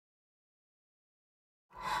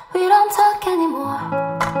We don't talk anymore.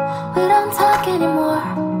 We don't talk anymore.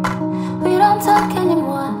 We don't talk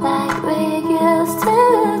anymore like we used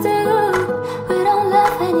to do. We don't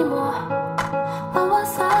laugh anymore. What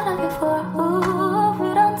was all of it for? Ooh,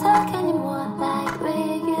 we don't talk anymore like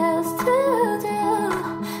we used to do.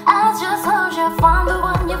 I just hope you found the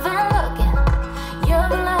one you've been looking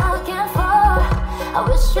for. I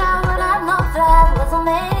wish I would have known that wasn't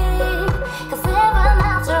me. 'Cause even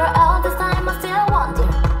after all this time I still wonder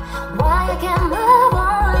why I can't move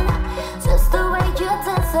on. Just the way you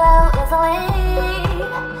did so easily.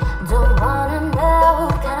 Don't wanna know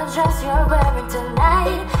what kind of dress you're wearing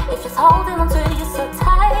tonight. If she's holding on to you so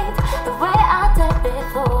tight, the way I did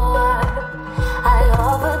before. I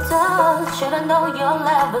overdosed, should've known your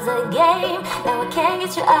love was a game. Now I can't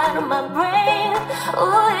get you out of my brain.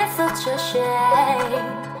 Ooh, it's such a shame.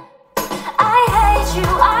 I hate you,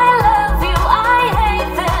 I love you, I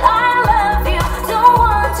hate that I love you. Don't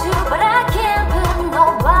want to, but I can't put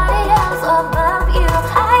nobody else above you.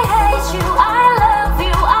 I hate you, I love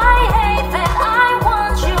you, I hate that I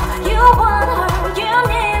want you. You want her, you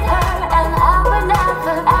need her, and I would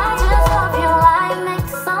never. I just hope you like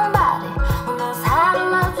next to somebody who knows how to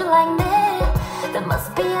love you like me. There must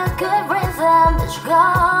be a good reason that you're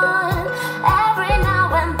gone. Every now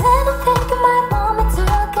and then I think you might want me to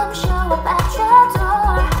come show up at your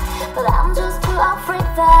door, but I'm just too afraid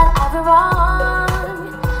that I'll be wrong.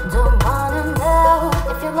 Don't wanna know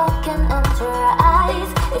if you're looking into her eyes,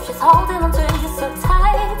 if she's holding on to you so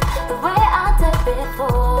tight, the way I did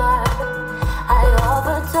before. I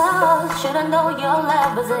overdosed, should've known your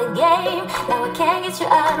love was a game. Now I can't get you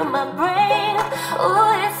out of my brain.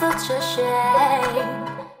 Ooh, it's such a shame.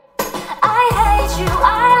 I hate you,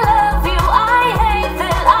 I love you, I hate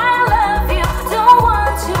that I love you. Don't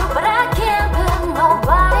want to, but I can't put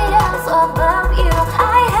nobody else above you.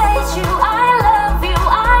 I hate you, I love you,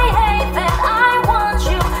 I hate that I want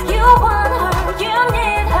you. You want her, you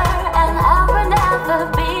need her, and I will never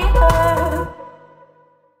be her.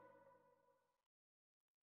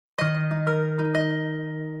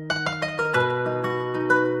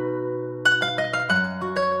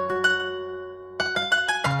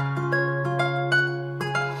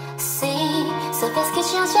 Sabes que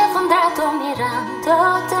yo llevo un rato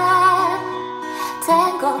mirándote.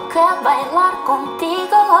 Tengo que bailar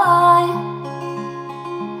contigo hoy.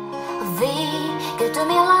 Vi que tu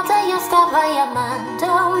mirada ya estaba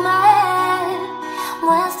llamándome.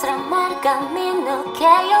 Muéstrame el camino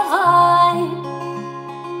que yo voy.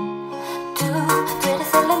 Tú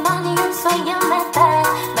eres el imán y yo soy el metal.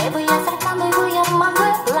 Me voy acercando y voy armando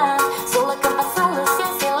el plan. Solo que pasa la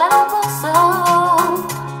ciencia y la abuso.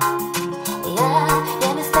 Ya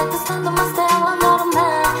me está gustando más de lo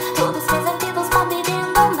normal. Todos mis sentidos van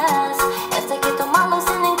pidiendo más. Esto hay que tomarlo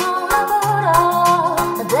sin ningún apuro.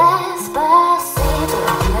 Despacito,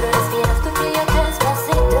 quiero respirar tu frío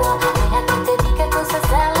despacito. Deja que te diga cosas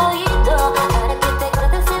al oído, para que te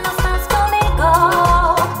acuerdes si no estás conmigo.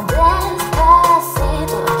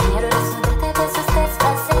 Despacito, quiero resumirte besos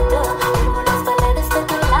despacito. Firmo las paredes de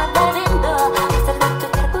tu laberinto. Estar de tu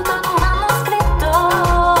cuerpo todo un manuscrito.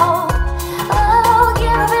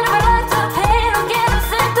 Quiero ver tu pelo, quiero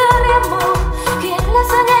ser tu ritmo. Quiero las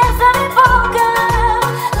uñas de mi boca,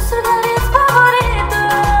 tus lugares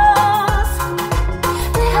favoritos.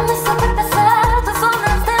 Déjame sobrepasar tus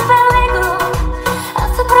zonas de peligro,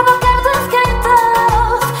 hasta provocar tus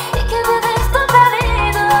gritos y que me des tu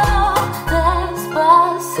pedido.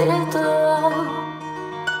 Despacito.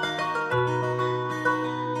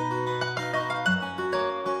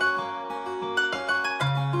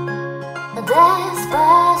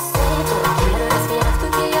 Despacito, quiero respirar tu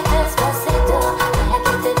cuello despacito. Deja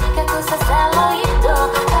que te diga cosas al oído,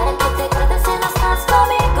 para que te acuerdes si no estás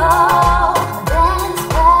conmigo.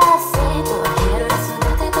 Despacito, quiero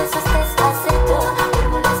resumirte besos despacito.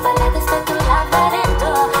 Firmo las paredes de tu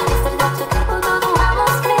laberinto. Estar de tu cuerpo todo un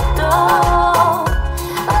manuscrito.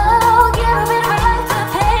 Quiero ver tu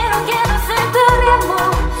pelo, quiero ser tu ritmo.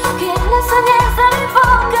 Quiero las uñas de mi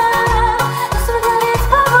boca, tus lugares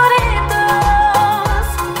favoritos.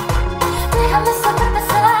 Déjame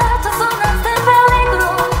sobrepasar tus zonas de peligro,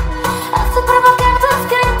 hasta provocar tus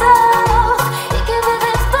gritos y que me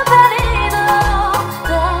des tu pedido.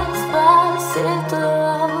 Despacito.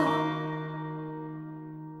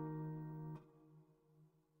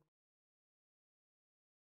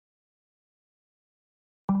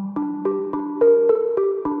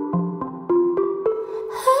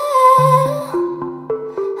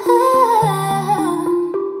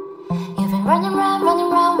 You've been running round, running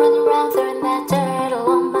round, running round, throwing that dirt all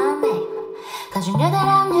on my name. 'Cause you knew that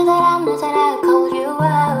I called you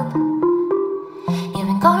up. You've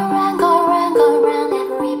been going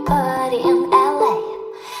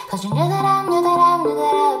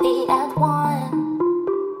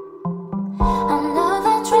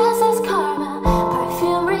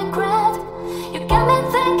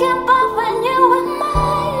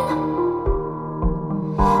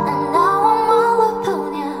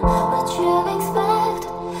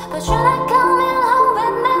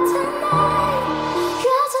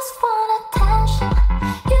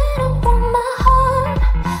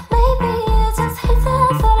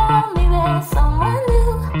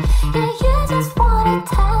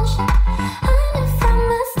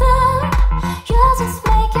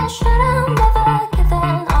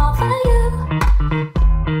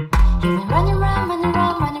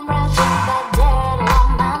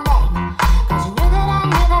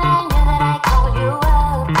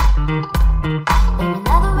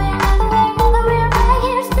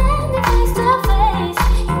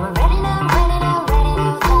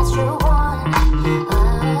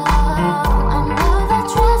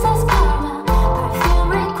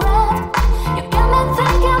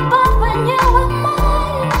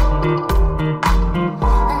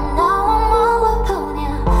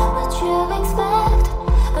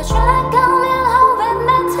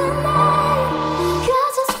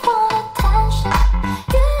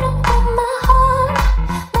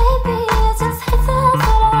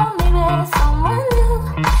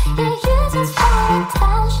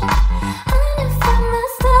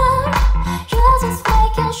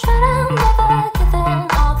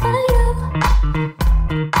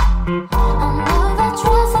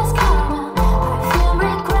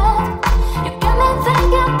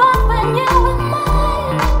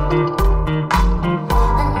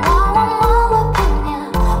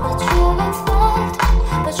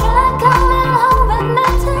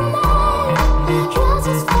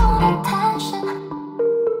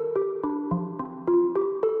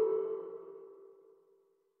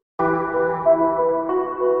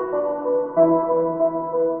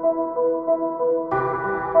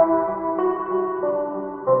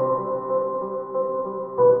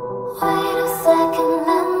Wait a second,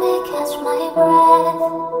 let me catch my breath.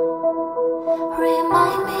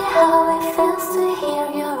 Remind me how it feels to hear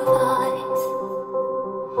your voice.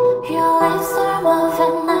 Your lips are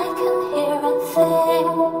moving, I can hear a thing.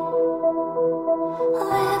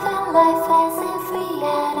 Living life as if we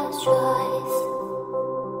had a choice.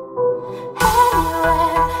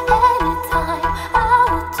 Anywhere, anytime, I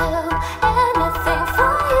would do anything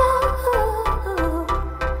for you.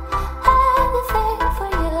 Anything for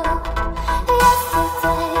you.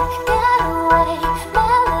 Yesterday, getaway,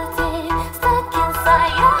 melody stuck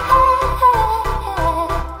inside your head.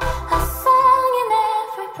 A song in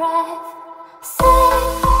every breath. Sing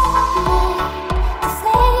me to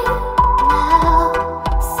sleep now.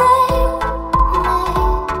 Sing me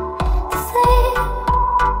to sleep.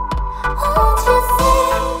 Won't you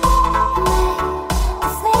sing me to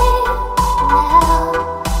sleep now?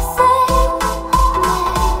 Sing me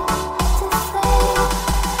to sleep.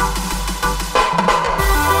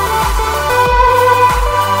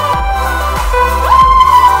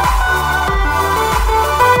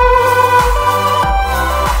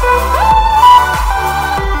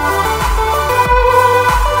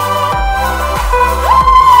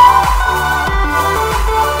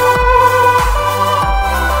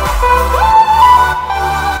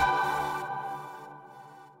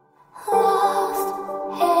 Lost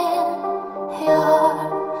in your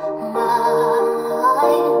mind,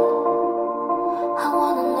 I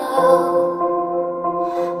wanna know,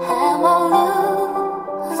 am I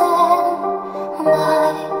losing my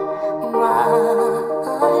mind?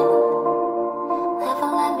 Never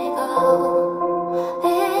let me go.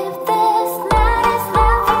 If this night is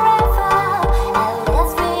not forever, at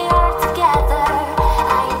least we are together.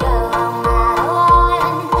 I know I'm not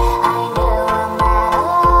alone. I know I'm not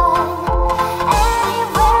alone.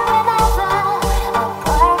 Anywhere, whenever,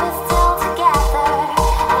 apart but still together.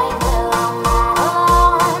 I know I'm not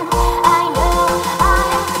alone. I know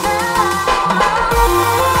I'm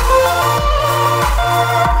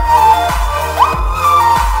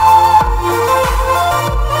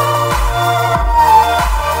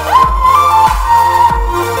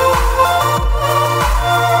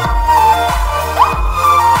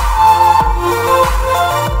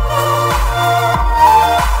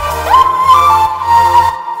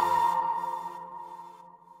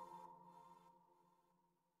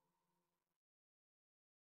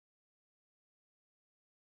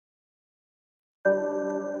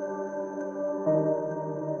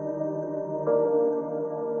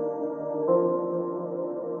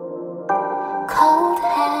cold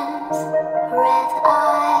hands, red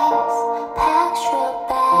eyes, pack your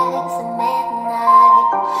bags at midnight.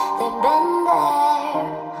 They've been there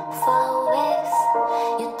for weeks.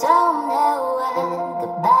 You don't know when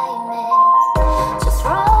goodbye means. Just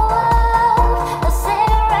roll up a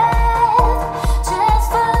cigarette. Just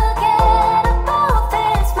forget about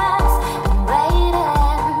this mess. Been waiting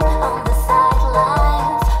on the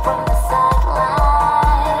sidelines, from the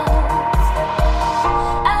sidelines.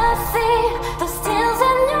 I see the steals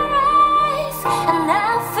in your eyes, and I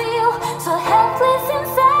feel so helpless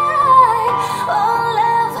inside. Oh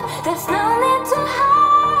love, there's no need to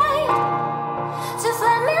hide. Just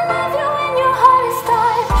let me love you when your heart is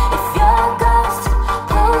tired. If your ghost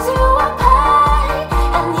pulls you apart,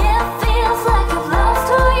 and it feels like you've lost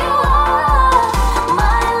who you are,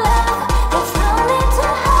 my love, there's no need to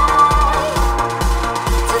hide.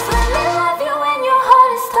 Just let me love you when your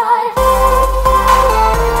heart is tired.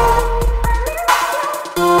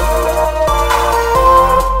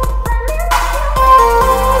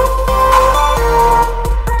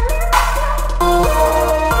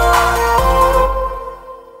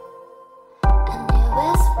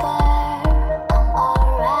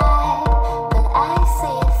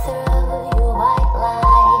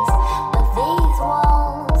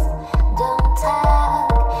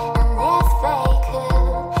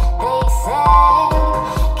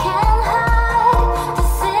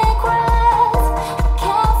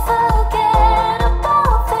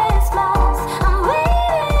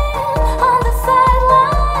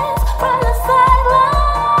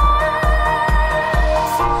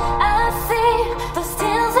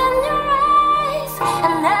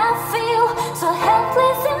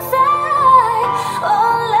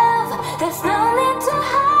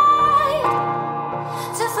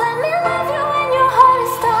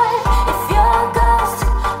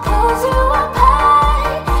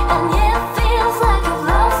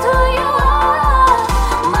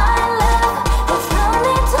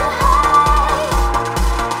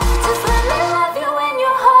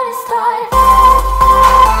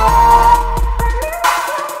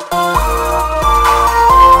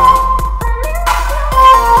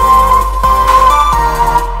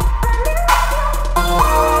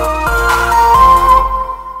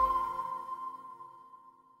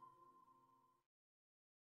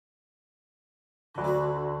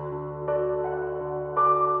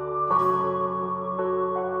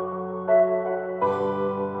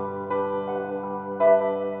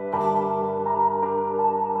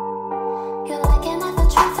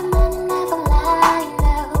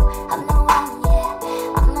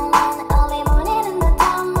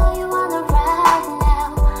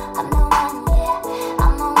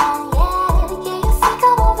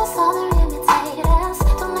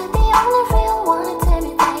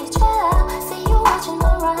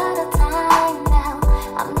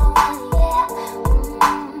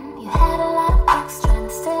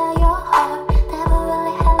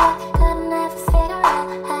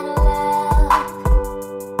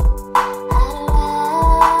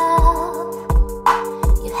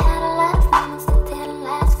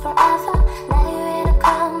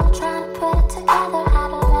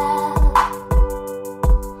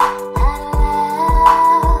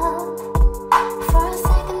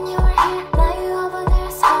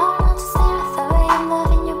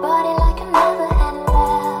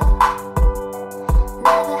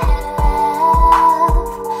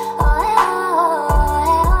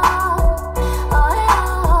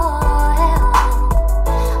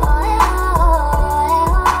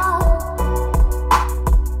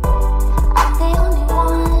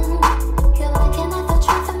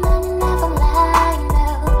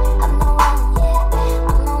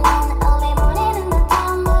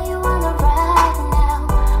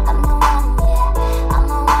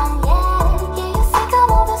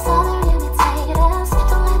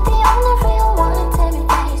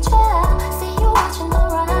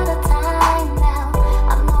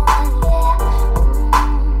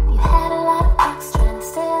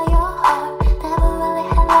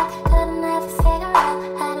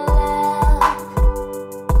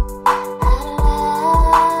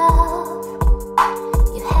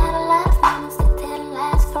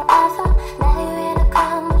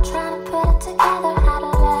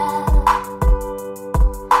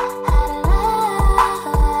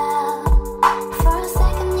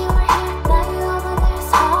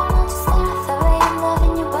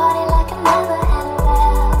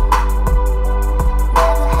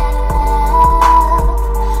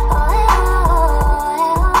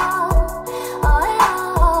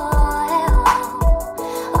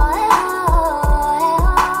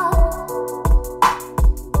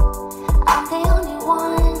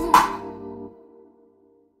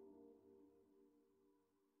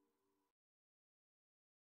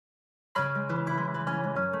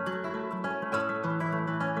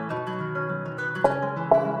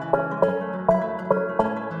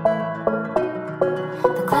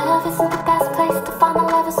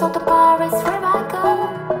 the bar is where I go.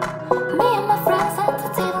 Me and my friends at the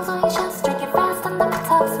table, so you just drink it fast and then we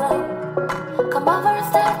talk slow. Come over and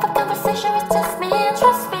start for conversation with just me, and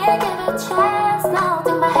trust me, I give it a chance. Now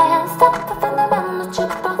take my hand, step up in the middle of the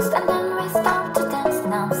jukebox, and then we start to dance.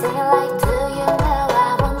 Now I'm singing like, do you know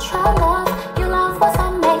I want your love? Your love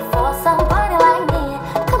wasn't made for somebody like me.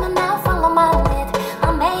 Come on now, follow my lead. I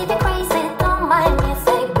may be crazy, don't mind me.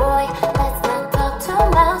 Say, boy, let's not talk too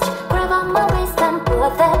much. Grab on my waist and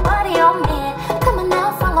put that body on me. Come on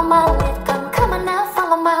now, follow my lead. Come on now,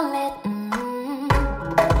 follow my lead.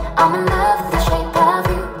 I'm in love with the shape of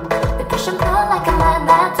you. We push and pull like a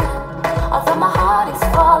magnet do. Although my heart is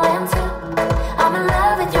falling too. I'm in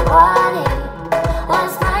love with your body.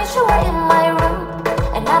 Last night you were in my room,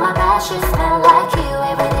 and now my bed sheets smell like you.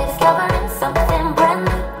 Every day discovering something brand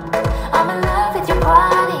new. I'm in love with your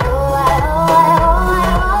body. Oh, I, oh, I, oh, I,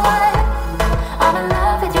 oh, I. I'm in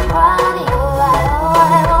love with your body. Oh, I, oh,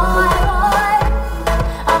 I, oh, I, oh, I.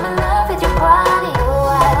 I'm in love with your body. Oh,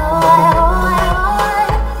 I, oh, I, oh, I, oh, I.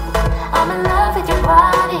 I'm in love with your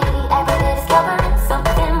body. Every day discovering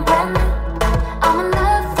something brand new. I'm in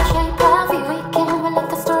love with the shape of you. We let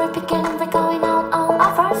the story begin. We're going out on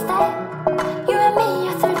our first day. You and me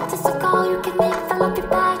are 30 days ago. You give me, fill up your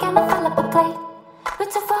bag, and I fill up a plate. We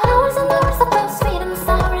took for hours and hours of love, sweet and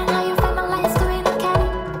sour, and how your family is doing okay.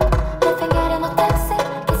 Living it in a taxi,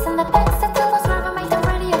 kissing the backseat till the driver made the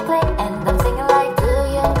radio play. And I'm singing like, do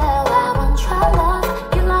you know I want your love?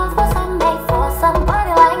 Your love wasn't made for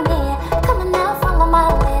somebody like me. Come on now, follow my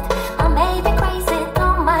lead. I may be crazy,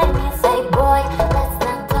 don't mind me. Say, boy, let's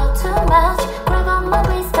not talk too much. Grab on my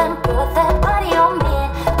waist and put that body on me.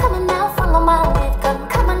 Come on now, follow my lead.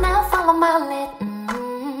 Come on now, follow my lead.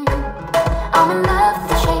 I'm in love with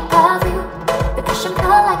the shape of you. We push and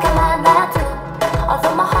pull like a magnet do.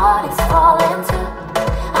 Although my heart is falling too.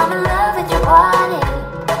 I'm in love with your body.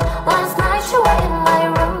 Last night you were in my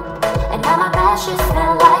room, and now my bed sheets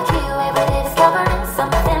smell like you. Every day discovering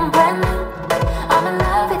something brand new. I'm in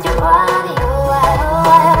love with your body. Oh, I, oh,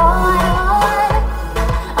 I, oh, I, oh, I.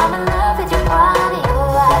 I'm in love with your body.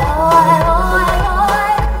 Oh, I, oh, I, oh, I, oh,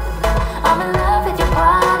 I. I'm in love with your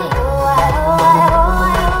body. Oh, I, oh, I, oh,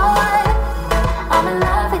 I, oh, I. I'm in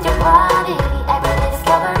love with your body. Every day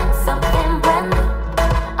discovering something brand new.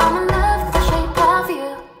 I'm in love with the shape of you.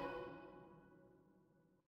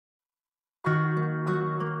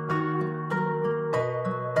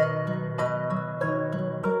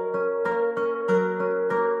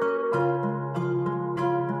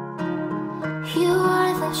 You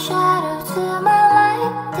are the shadow to my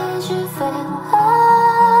light. Did you feel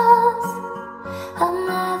us?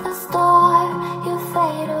 Another star, you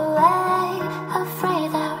fade away.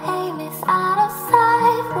 Afraid our aim is out of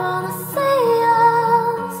sight. Wanna see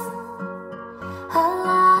us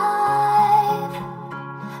alive.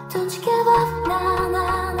 Don't you give up, nah,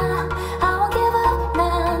 nah, nah. I won't give up,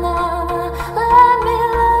 nah, nah, nah. Let me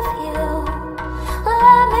love you.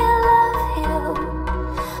 Let me love you.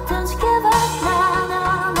 Don't you give up, nah,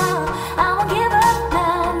 nah, nah. I won't give up,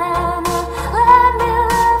 nah, nah, nah. Let me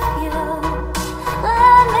love you.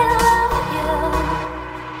 Let me love you.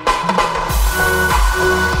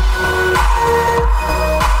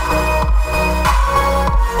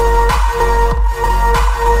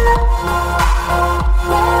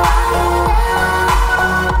 Where are you now?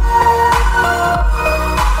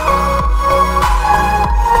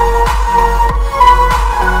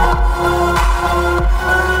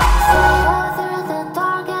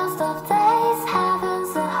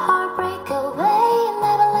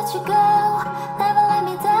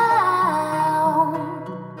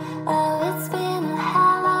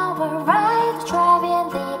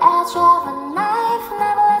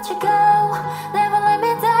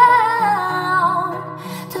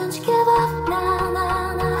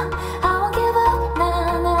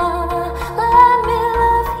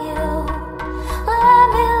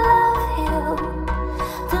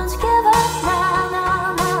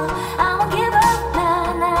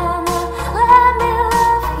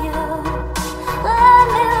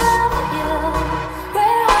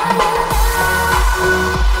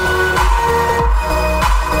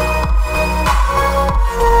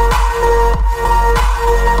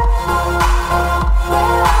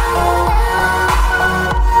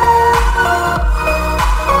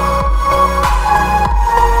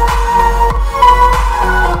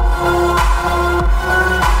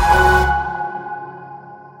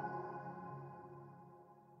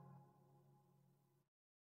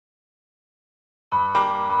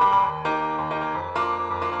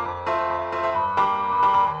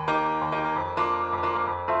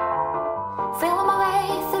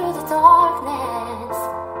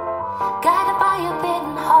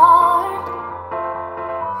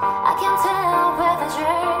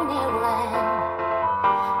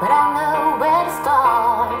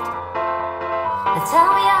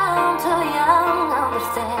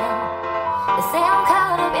 nothing. They say I'm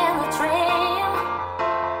caught up in a dream.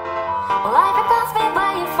 Well, life will pass me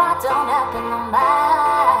by if I don't open my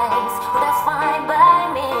eyes. Well, that's fine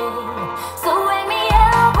by me. So wake me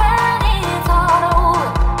up when it's all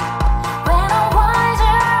over, when I'm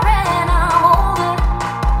wiser and I'm older.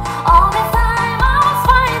 All this time I was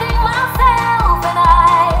finding myself and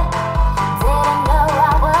I didn't know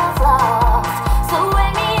I was lost. So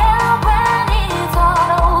wake me up when it's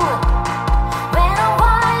all over, when I'm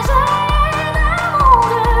wiser and I'm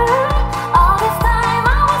older. All this time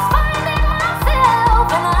I was finding myself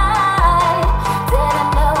and I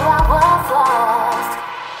didn't know I was lost.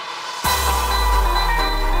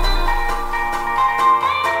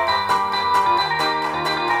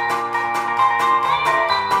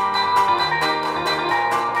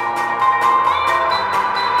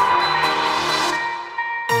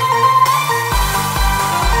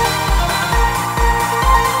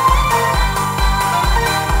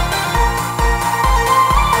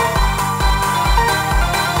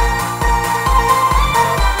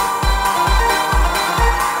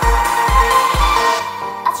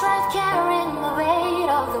 I tried carrying the weight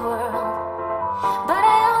of the world, but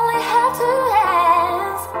I only have two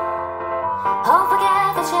hands. Hope I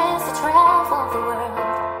get the chance to travel the world,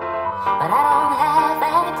 but I don't have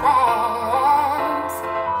any plans.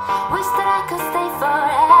 Wish that I could stay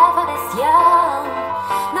forever this young,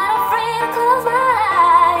 not afraid to close my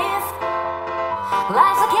eyes.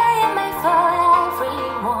 Life's a game made for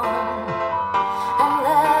everyone, and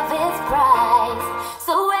love is prize.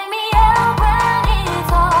 So wake me up when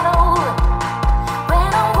it's all over,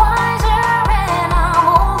 when I'm wiser and I'm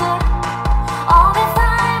older. All this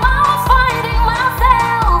time I was finding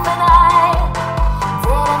myself and I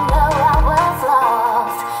didn't know I was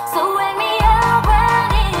lost. So wake me up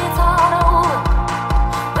when it's all over,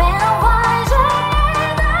 when I'm wiser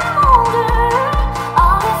and I'm older.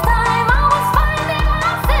 All this time I was finding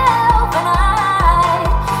myself and I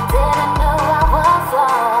didn't know I was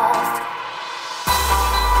lost.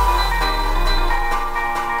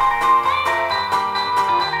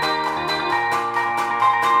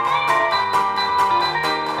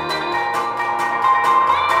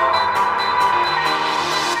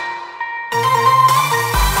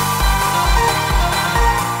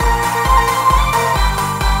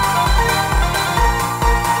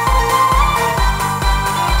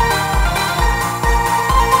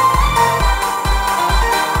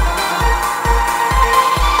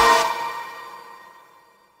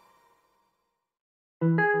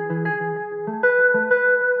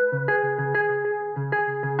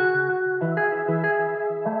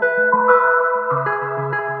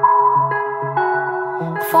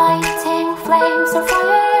 Fighting flames of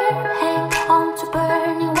fire, hang on to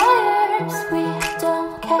burning wires. We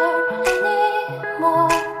don't care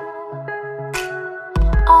anymore.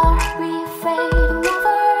 Are we fading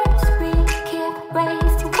lovers? We keep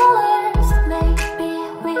wasting colors. Maybe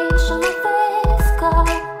we should let this go.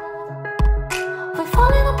 We're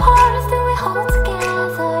falling apart, still we hold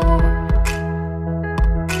together.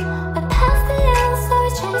 We're past the end, so we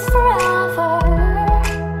chase forever.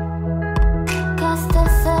 'Cause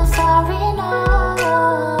this is all we know.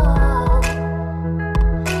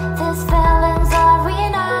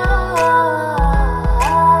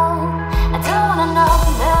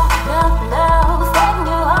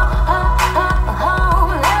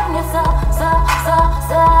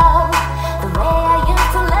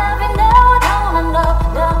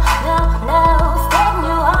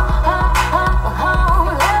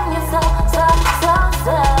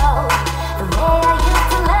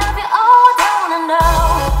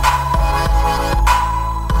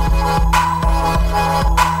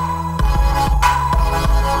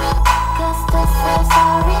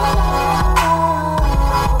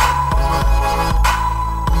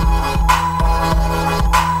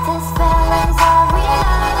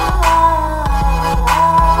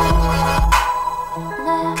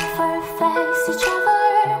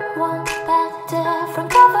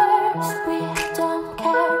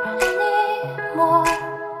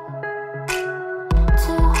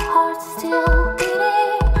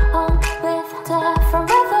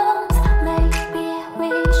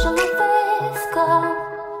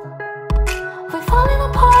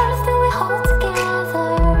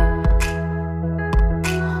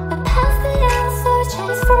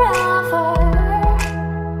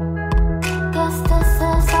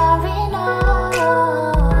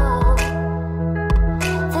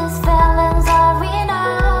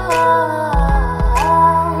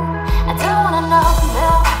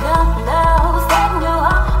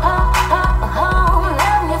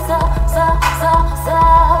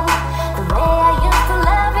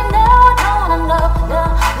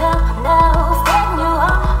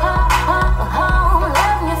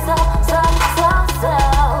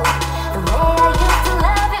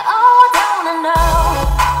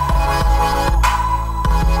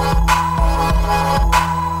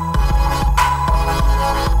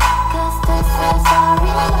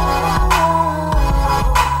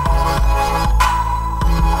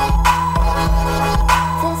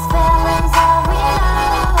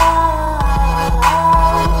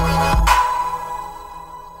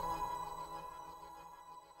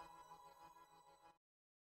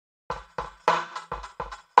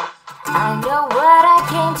 I know what I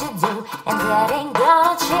came to do, and that ain't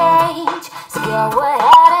gonna change. So go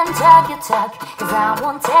ahead and talk your talk, cause I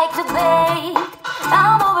won't take the bait.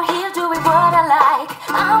 I'm over here doing what I like.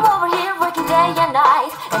 I'm over here working day and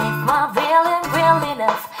night. And if my feeling real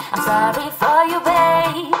enough, I'm sorry for you,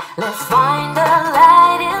 babe. Let's find the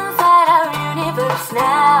light inside our universe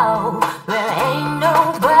now, where ain't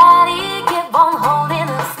nobody keep on holding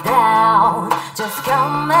us down. Just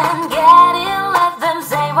come and get it, let them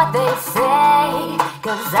say what they say,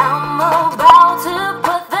 cause I'm about to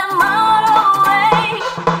put them all away.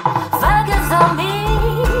 Focus on me,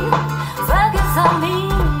 focus on me,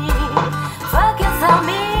 focus on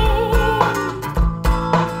me.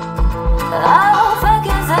 Oh,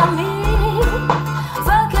 focus on me,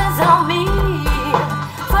 focus on me,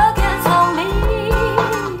 focus on me.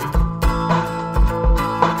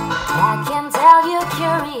 I can tell you're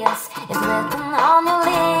curious, it's written on your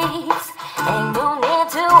lips. Ain't no need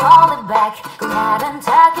to hold it back, go ahead and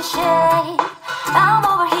take a shake. I'm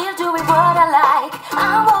over here doing what I like.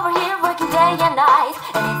 I'm over here working day and night.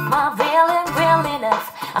 And if my feeling real enough,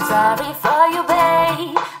 I'm sorry for you,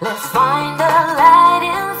 babe. Let's find the light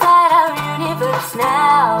inside our universe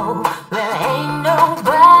now, where ain't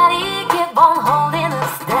nobody keep on holding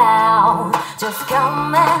us down. Just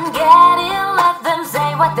come and get it, let them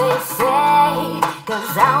say what they say,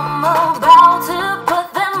 cause I'm about to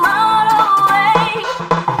put them all away.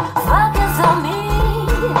 Focus on me,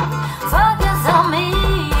 focus on me,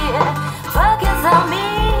 focus on me.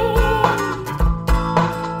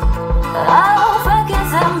 Oh,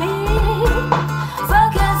 focus on me,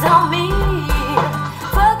 focus on me,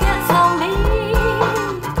 focus on me.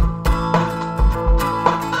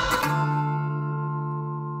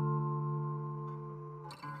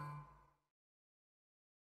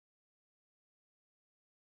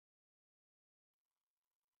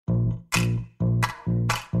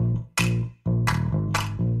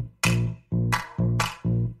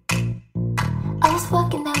 I was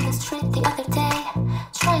walking down the street the other day,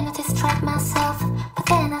 trying to distract myself, but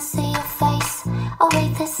then I see your face. Oh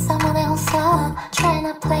wait, there's someone else. Trying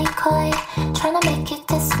to play coy, trying to make it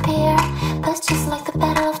disappear. But it's just like the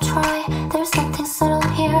Battle of Troy, there's something subtle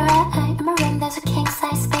here. In my room there's a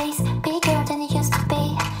king-size space, bigger than it used to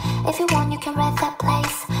be. If you want you can rent that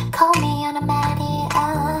place, call me on a Maddie.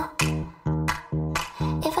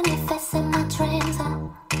 Even if it's in my dreams.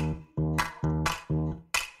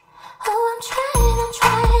 Oh, I'm trying, I'm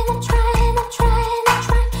trying, I'm trying, I'm trying, I'm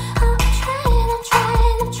trying. Oh, I'm trying, I'm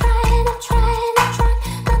trying, I'm trying, I'm trying, I'm trying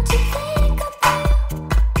not to think about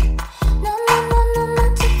you. No, no, no, no,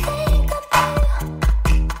 not to think about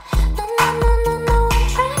you. No, no, no, no, no. I'm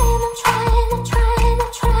trying, I'm trying, I'm trying,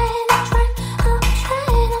 I'm trying, I'm trying. Oh, I'm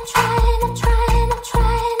trying, I'm trying, I'm trying, I'm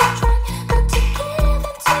trying, I'm trying not to give in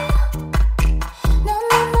to you. No,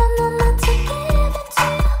 no, no, no, not to give in to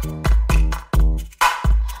you.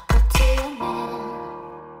 What do you mean?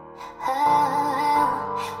 Oh,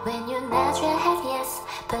 when you nod your head yes,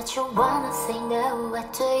 but you wanna say no. What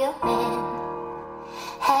do you mean?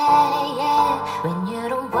 Hey, yeah, when you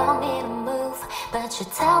don't want me to move, but you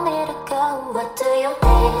tell me to go. What do you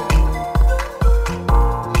mean?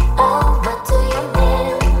 Oh, what do you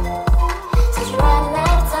mean? Said you're running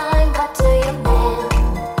out of time. What do you mean?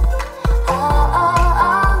 Oh, oh,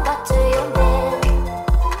 oh, what do you mean?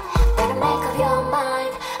 Better make up your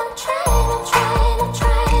mind. I'm trying, I'm trying, I'm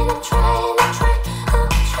trying, I'm trying, I'm trying. I'm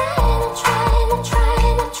trying, I'm trying, I'm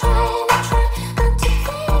trying, I'm trying, I'm trying not to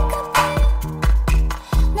think about you.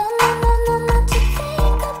 No, no, no, no, not to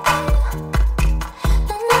think about you.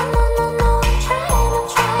 No, no, no, no, no. I'm trying, I'm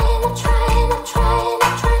trying, I'm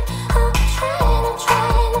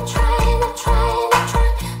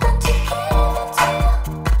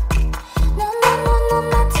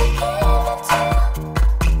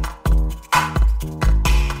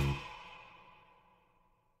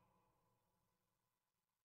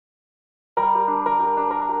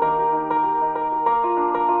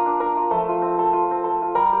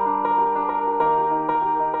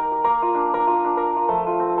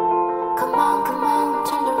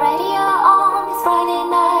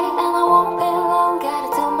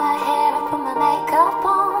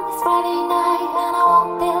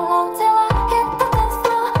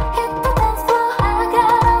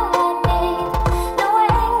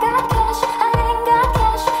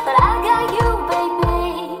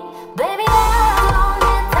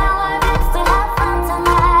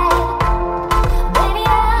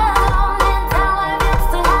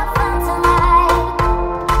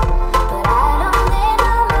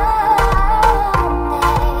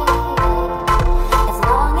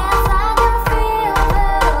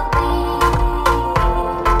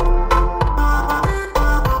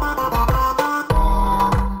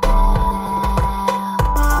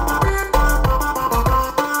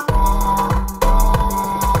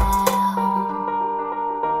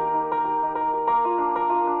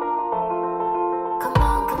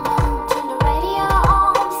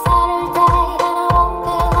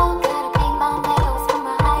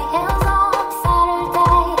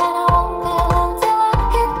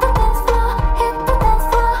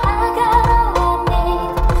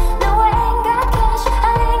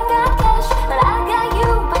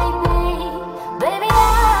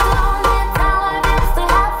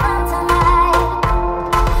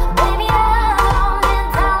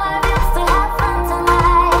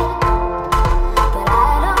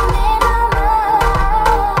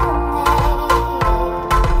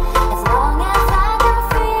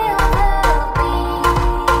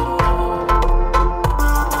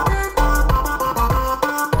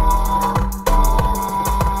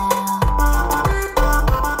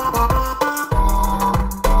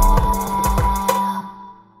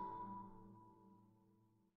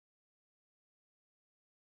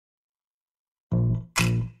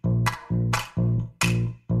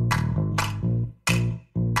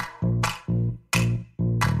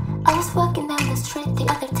was walking down the street the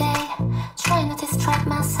other day, trying to distract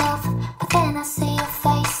myself, but then I see your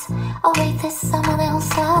face. Oh wait, there's someone else.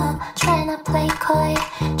 I'm trying to play coy,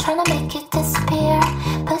 trying to make it disappear.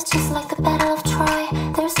 But it's just like the Battle of Troy,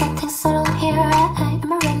 there's something subtle here. In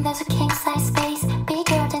my room there's a king-size space,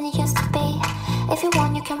 bigger than it used to be. If you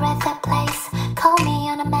want you can rent that place, call me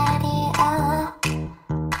on a melody.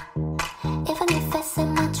 Even if it's in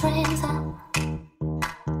my dreams.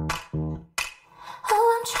 Oh,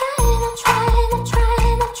 I'm trying, I'm trying, I'm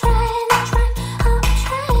trying, I'm trying, I'm trying. I'm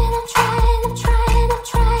trying, I'm trying, I'm trying, I'm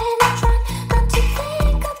trying, I'm trying not to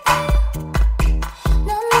think about you.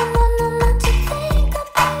 No, no, no, no, not to think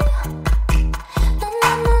about you. No,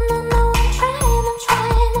 no, no, no, no. I'm trying, I'm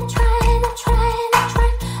trying, I'm trying, I'm trying, I'm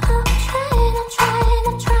trying. I'm trying, I'm trying,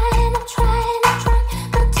 I'm trying, I'm trying, I'm trying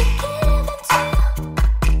not to give in to you.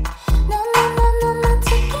 No, no, no, no, not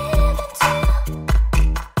to give in to you.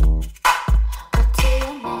 What do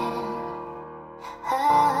you mean?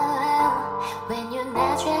 Oh, when you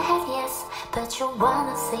nod your head yes, but you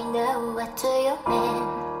wanna say no. What do you mean?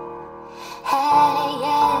 Hey,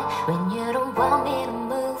 yeah, when you don't want me to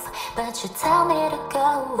move, but you tell me to go.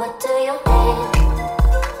 What do you mean?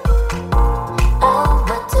 Oh,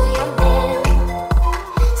 what do you mean?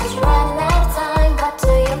 Since you're running out of time, what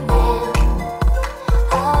do you mean?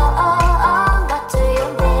 Oh, oh, oh, what do you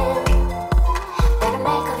mean? Better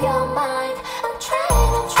make up your mind. I'm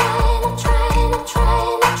trying, I'm trying, I'm trying, I'm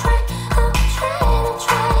trying, I'm trying. I'm trying, I'm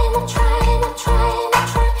trying, I'm trying, I'm trying, I'm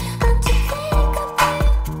trying not to think about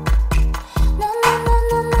you. No, no, no,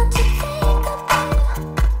 no, not to think about you.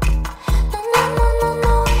 No, no, no, no,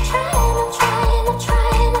 no. I'm trying, I'm trying, I'm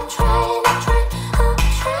trying, I'm trying, I'm trying. I'm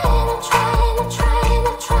trying, I'm trying, I'm trying,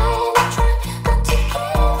 I'm trying, I'm trying not to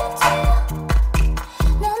give it to you.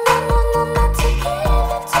 No, no, no, no, not to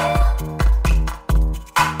give it to you.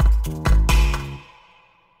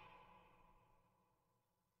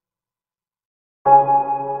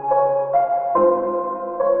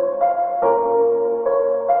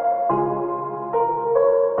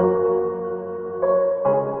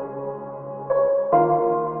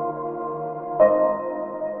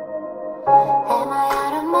 Am I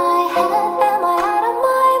out of my head? Am I out of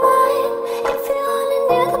my mind? If you only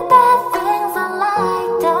knew the bad things I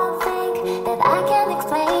like, don't think that I can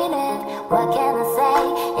explain it. What can I say?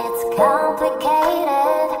 It's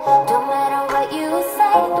complicated. No matter what you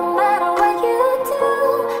say, no matter what you do,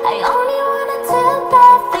 I only wanna do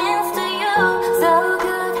bad things to you. So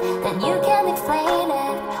good that you can explain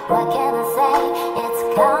it. What can I say? It's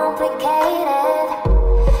complicated.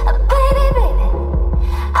 Baby, baby,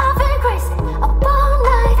 I've been crazy up all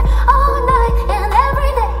night, and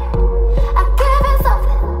every day. I give you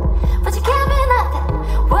something, but you give me nothing.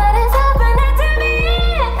 What is happening to me?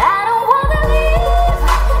 I don't wanna live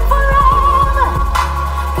forever,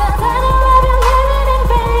 'cause I know I've been living in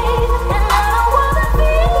vain, and I don't wanna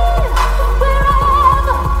be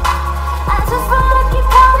wherever. I just wanna keep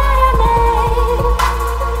calling your name.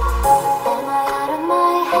 Am I out of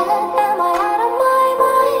my head? Am I out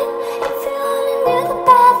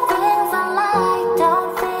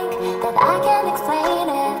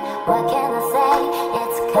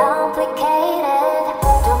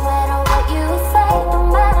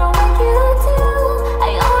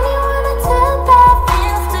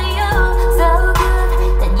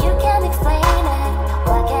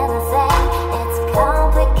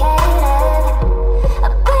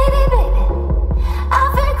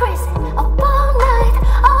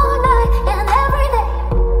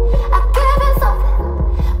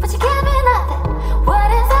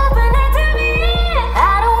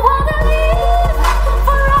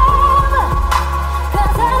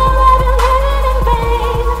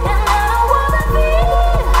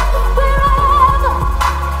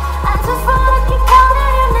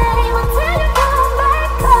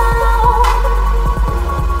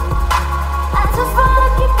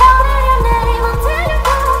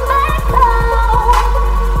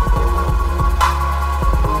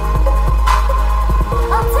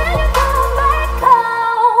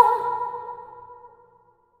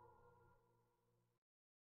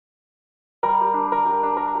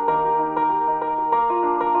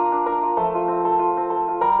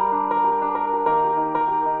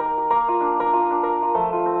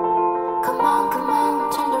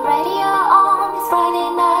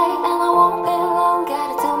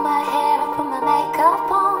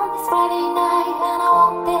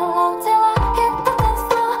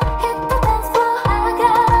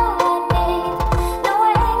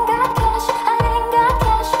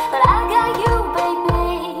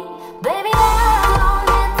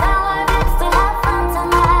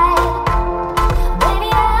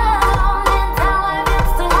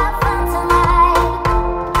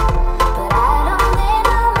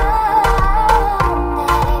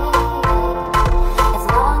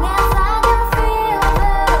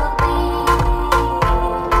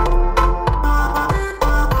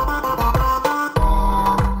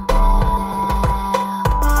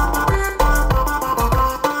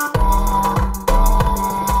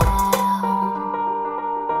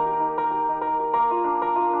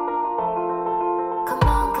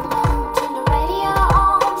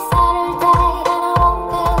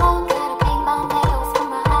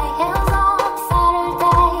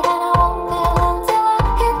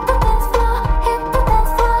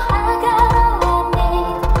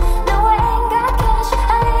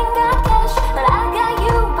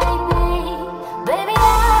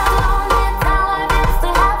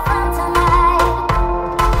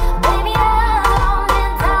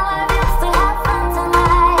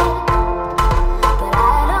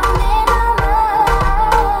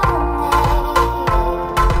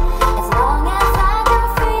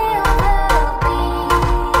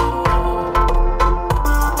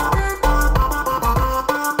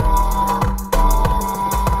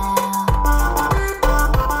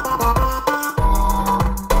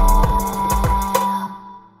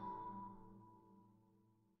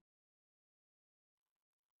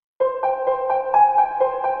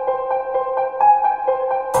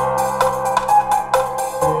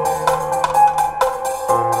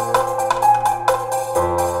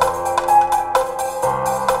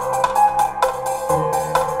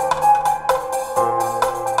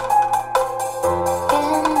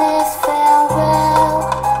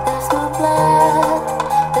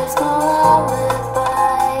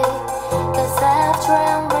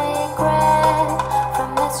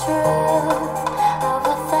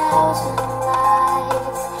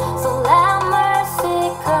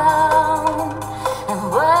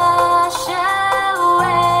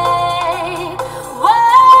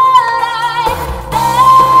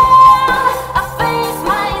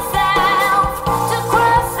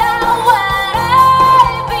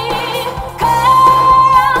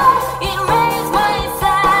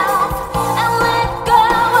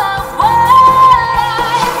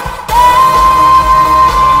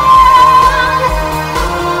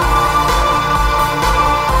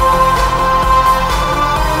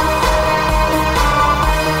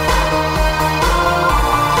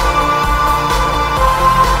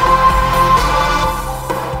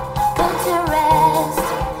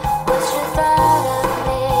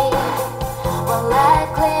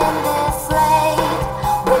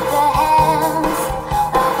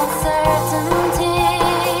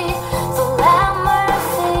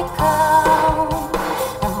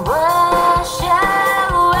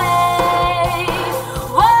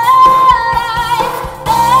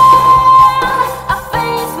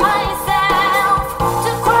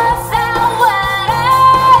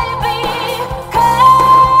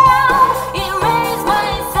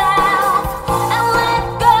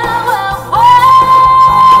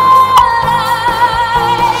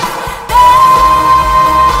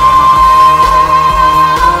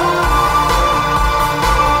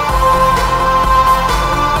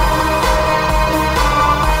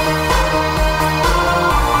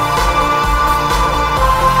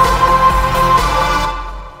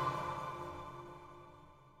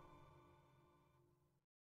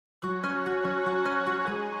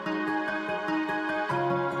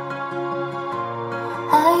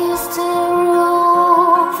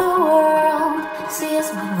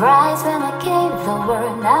rise when I gave the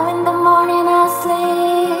word. Now in the morning I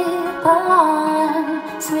sleep alone,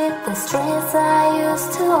 sweep the streets I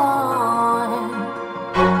used to own.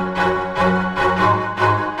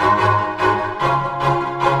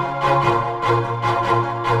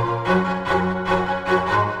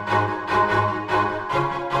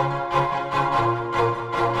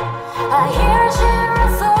 I hear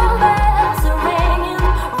Jerusalem bells ringing,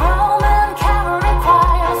 Roman cavalry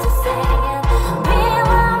choirs are singing. Be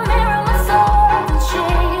my mirror, my sword and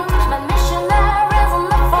shield, my missionaries on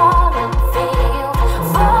the fallen field.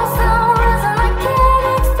 For some reason I can't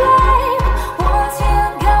explain, once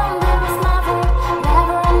you're gone there is never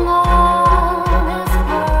another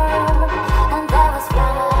word. And that was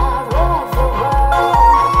when I ruled the world.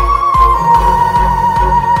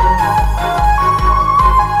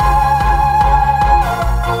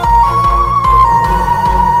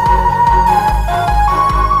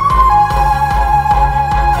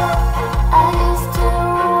 I used to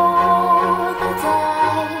roll the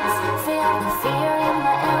dice, feel the fear in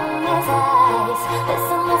my enemy's eyes.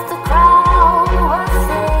 Listen as the crowd was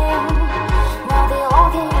sing. Now the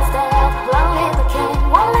old king is dead, long live the king.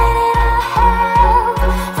 1 minute I held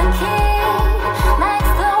the key,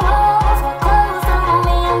 next the walls were closed on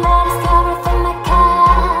me, and I discovered that my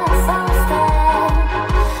castle stand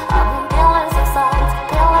up in pillars of salt,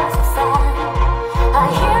 pillars of sand. I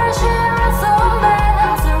hear Jerusalem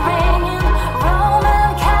bells are ringing,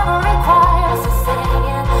 Roman cavalry choirs are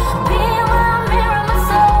singing. Be my mirror, my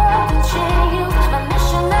sword and shield, my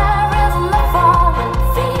missionaries on the fallen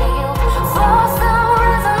field. For some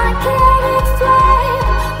reason I can't explain,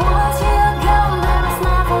 once you're gone there is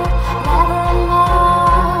never another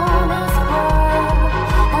word.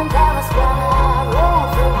 And that was when I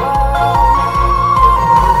ruled the world.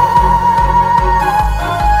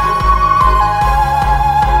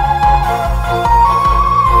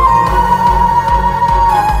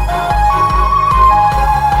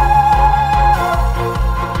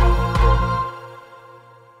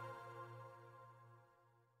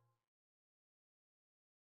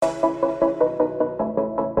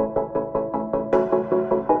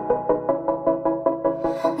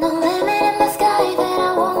 No limit in the sky that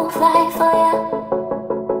I won't fly for ya.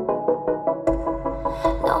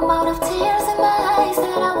 No amount of tears in my eyes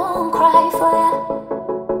that I won't cry for ya.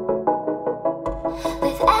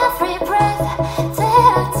 With every breath that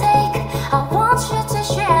I take, I want you to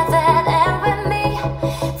share that air with me.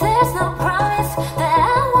 There's no promise that I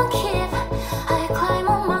won't keep. I climb a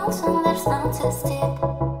mountain that's not too steep.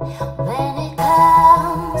 When it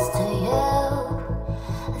comes to you,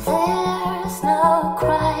 there's no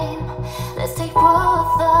crime. Let's take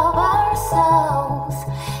both of our souls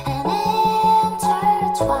and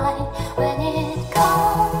intertwine. When it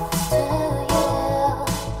comes to you,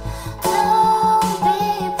 don't be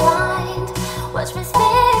blind. Watch me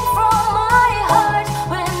speak from my heart.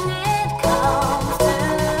 When it comes to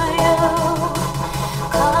you,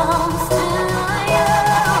 comes to you.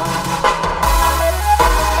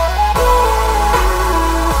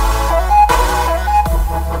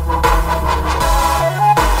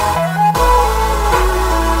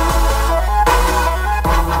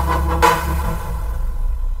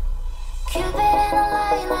 Cupid in a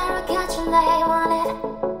line, I got your name on it.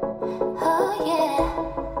 Oh yeah.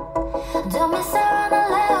 Don't miss out on a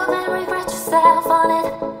love and regret yourself on it.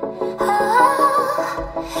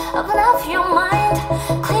 Oh, open up your mind,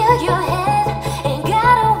 clear your head. Ain't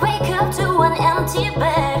gotta wake up to an empty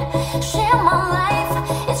bed. Share my life,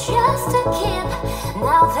 it's just a kid.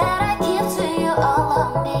 Now that I give to you all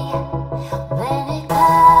of me. When it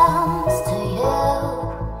comes to you,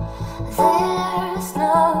 there's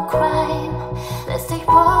no crime. Let's take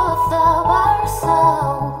both of our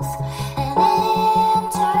souls and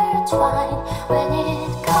intertwine. When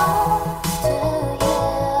it comes to you,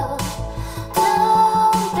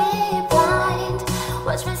 don't be blind.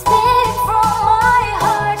 Watch me speak from my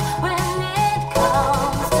heart. When it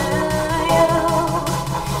comes to you,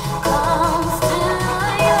 comes to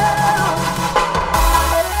you.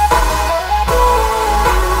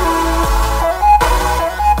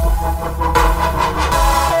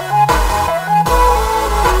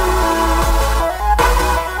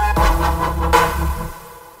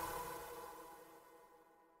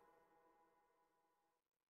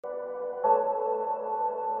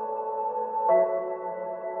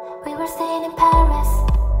 We were staying in Paris,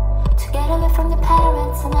 together away from the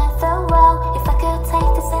parents. And I thought, well, if I could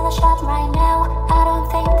take this in a shot right now, I don't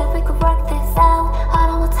think that we could work this out. Out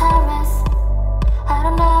on the terrace, I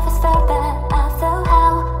don't know if it's fair, but I thought,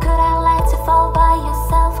 how could I let you fall by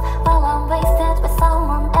yourself while I'm wasted with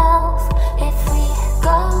someone else? If we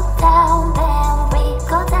go down, then we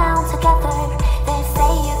go down.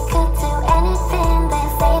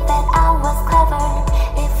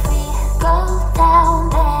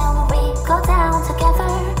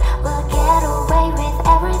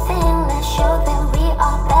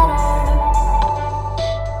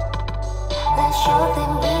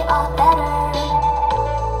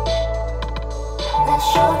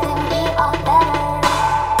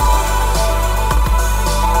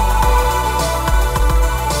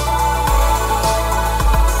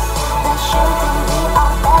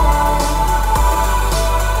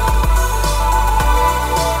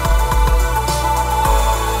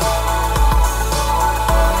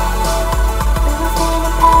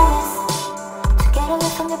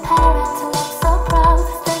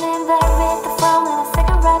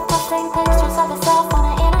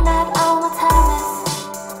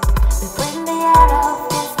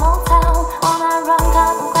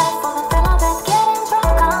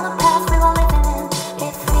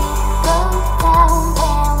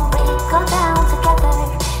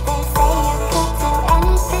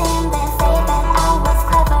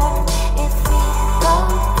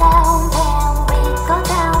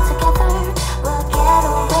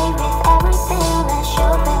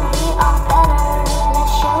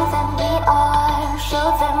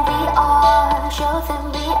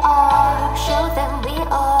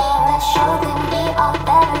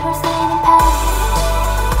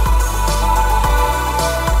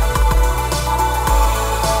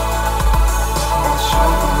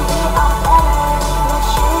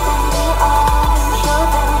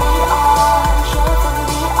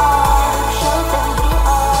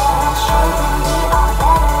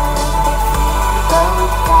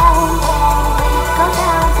 go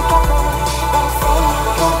down together. They say you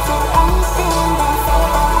could do anything. They say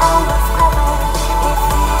that I was clever. If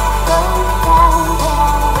we go down, then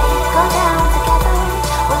we go down together.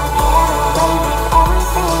 We'll get away with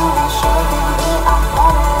everything. Then shouldn't we all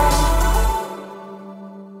better?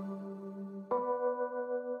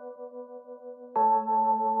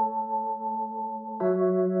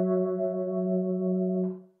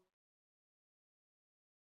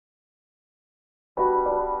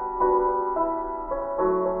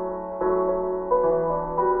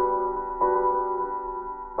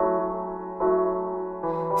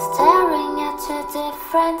 Staring at two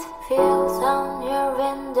different views on your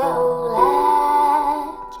window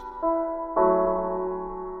ledge.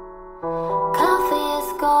 Coffee is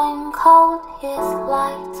going cold, his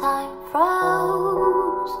lifetime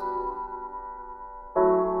froze.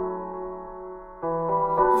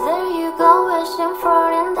 There you go, wishing,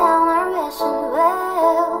 floating down our vision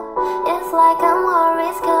well. It's like I'm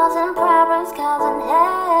worries causing problems, causing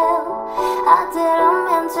hell. I didn't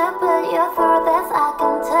mean to put you through this, I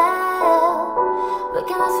can tell. We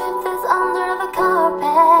cannot sweep this under the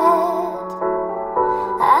carpet.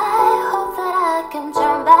 I hope that I can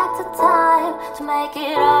turn back the time to make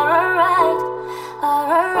it alright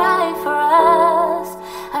for us.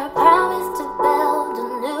 I promise to build a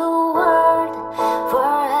new world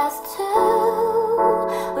for us two,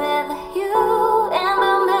 with you in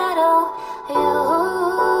the middle, you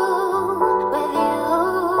with you.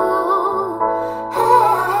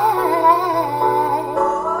 Hey,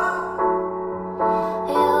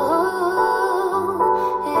 you,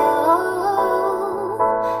 hey.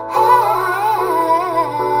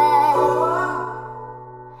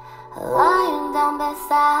 Lying down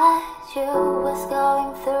beside you was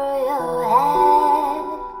going through your head.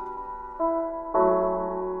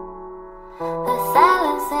 The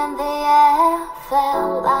silence in the air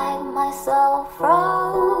felt like my soul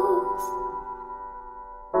froze.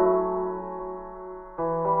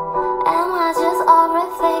 Am I just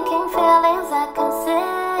overthinking feelings I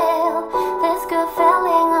conceal? This good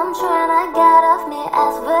feeling I'm trying to get off me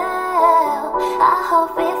as well. I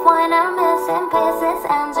hope we find our missing pieces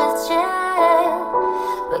and just chill.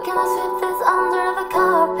 We cannot sweep this under the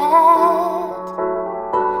carpet.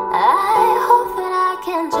 I hope that I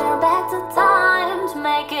can turn back the time to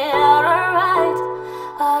make it alright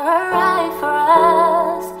for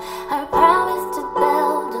us. I promise to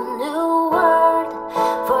build a new world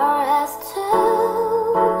for us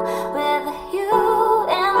two, with you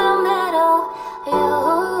in the middle, you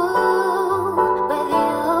with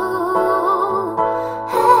you.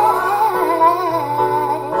 Hey,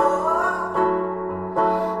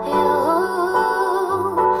 you,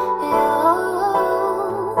 hey.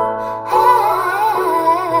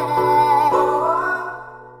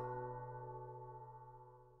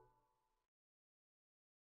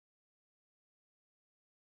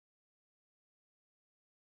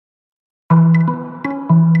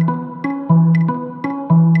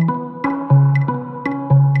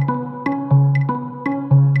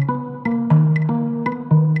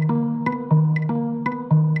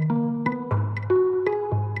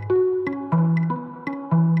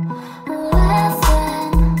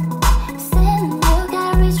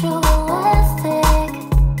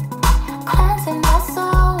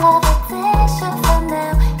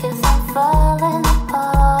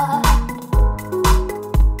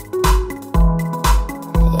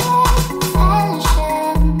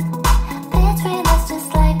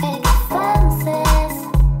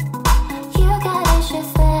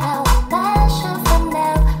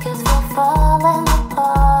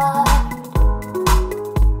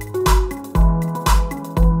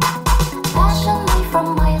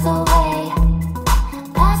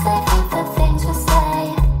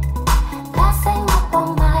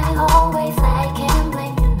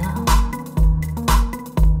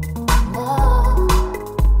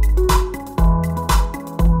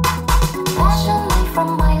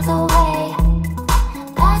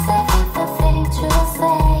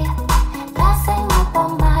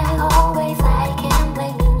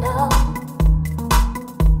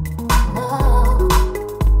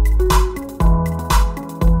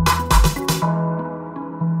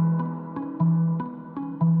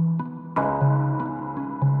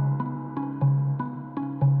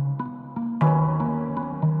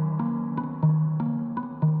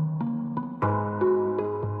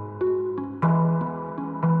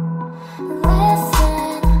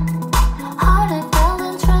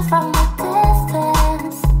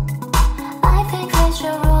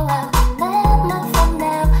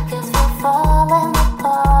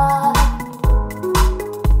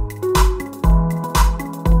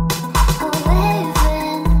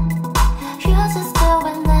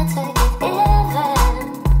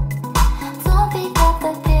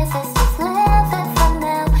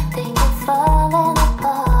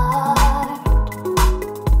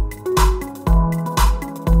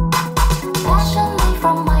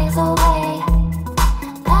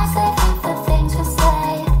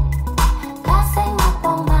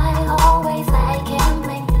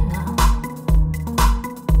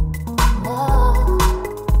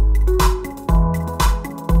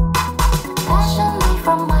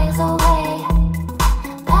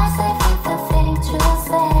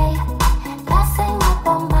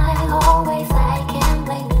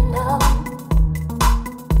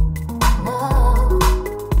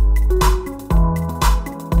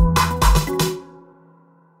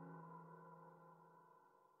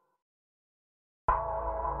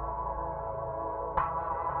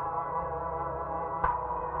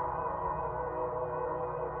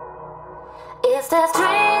 It's the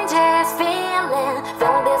strangest feeling,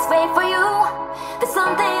 felt this way for you. There's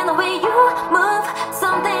something the way you move,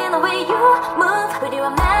 something the way you move. When you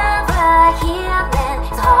are never healing,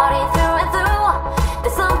 it's hearty through and through.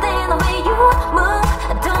 There's something the way you move,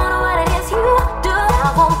 I don't know what it is you do.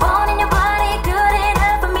 I won't bone in your body, good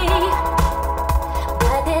enough for me.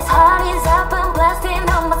 But this heart is up and blasting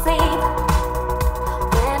on my sleep.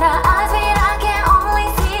 When our eyes meet, I can only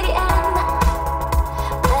see the end.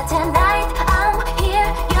 But tonight I'm here,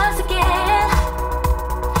 yours again.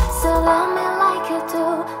 So love me like you do,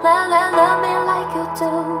 love me like you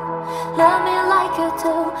do. Love me like you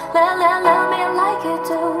do, love me like you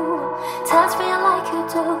do. Touch me like you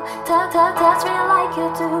do, touch me like you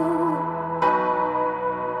do.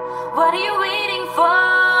 What are you waiting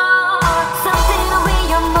for? Something the way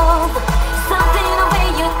you move, something the way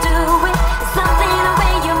you do it, something the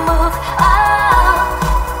way you move. Oh,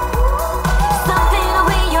 something the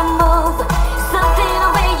way you move, something the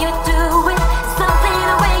way you do it, something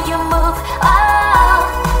the way you move. Oh,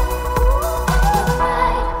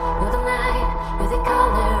 you're the night, you're the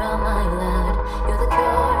color of my blood. You're the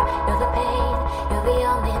cure, you're the pain, you're the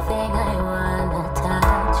only thing I wanna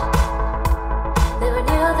touch. Never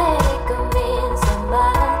knew that it could mean so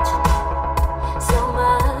much, so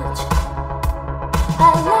much.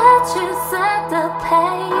 I let you set the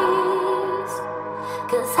pace,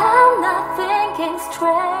 'cause I'm not thinking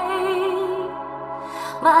straight.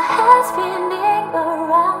 My head's spinning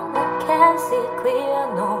around, I can't see clear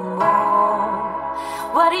no more.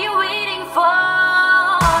 What are you waiting for?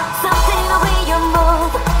 Something the way you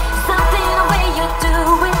move, something the way you do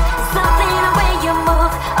it, something the way you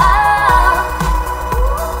move. Oh,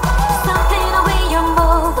 something the way you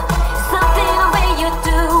move, something the way you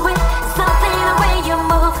do it, something the way you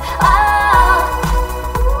move. Oh,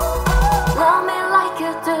 love me like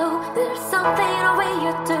you do, there's something the way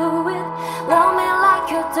you do it. Love me like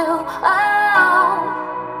you do. Oh,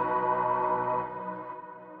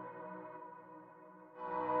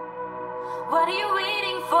 what are you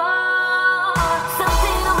waiting for?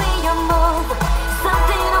 Something the way you move,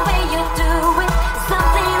 something the way you do it,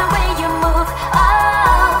 something the way you move.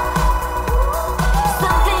 Oh,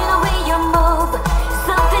 something the way you move,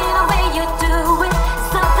 something the way you do it,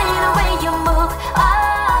 something the way you move.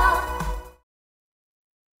 Oh,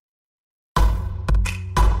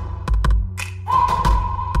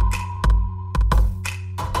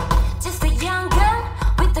 just a young gun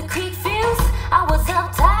with a quick fuse. I was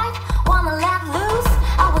uptight, wanna let loose.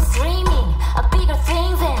 I was dreaming of bigger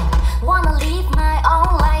things and wanna leave my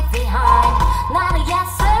own life behind. Not a yes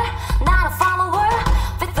sir, not a follower.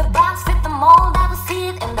 Fit the box, fit the mold, I was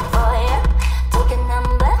seated in the foyer. Took a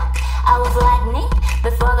number, I was lightning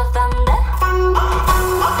before the thunder.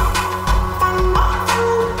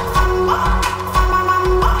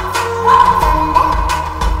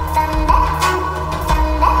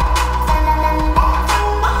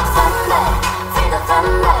 Thunder, feel the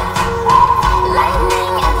thunder.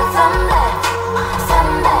 Lightning and the thunder.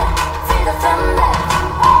 Thunder, feel the thunder.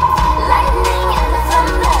 Lightning and the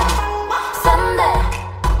thunder. Thunder,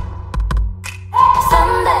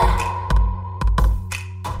 thunder.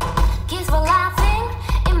 Kids were laughing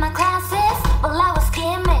in my classes while I was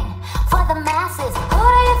scheming for the masses. Who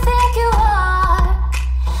do you think you are?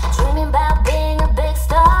 Dreaming about being a big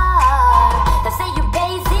star. They say you're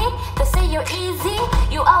basic, they say you're easy.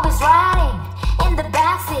 You always riding in the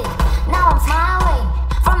backseat. Now I'm smiling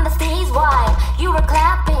from the stage while you were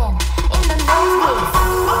clapping in the nosebleeds.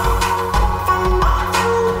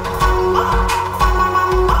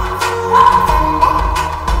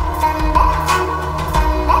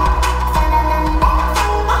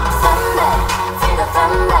 Thunder, feel the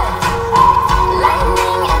thunder.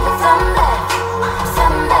 Lightning and the thunder.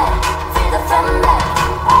 Thunder, feel the thunder.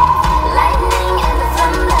 Lightning and the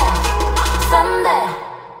thunder. Thunder.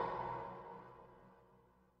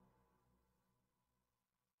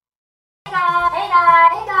 Hey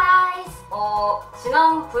guys.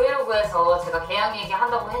 지난 브이로그에서 제가 계약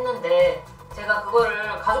얘기한다고 했는데 제가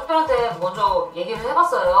그거를 가족들한테 먼저 얘기를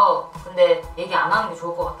해봤어요. 근데 얘기 안 하는 게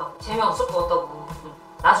좋을 것 같다고, 재미없을 것 같다고,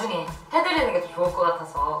 나중에 해드리는 게 더 좋을 것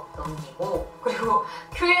같아서 넘기고, 그리고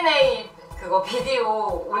Q&A 그거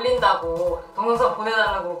비디오 올린다고 동영상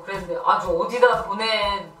보내달라고 그랬는데 아주 어디다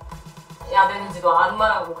보내야 되는지도 안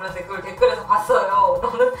말하고, 그런데 그걸 댓글에서 봤어요.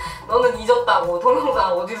 너는 잊었다고,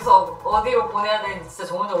 동영상 어디로 보내야 되는지 진짜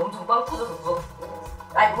저 혼자 엄청 빵 터져서 무섭고.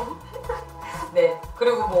 아이고. 네,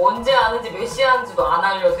 그리고 뭐 언제 하는지 몇 시에 하는지도 안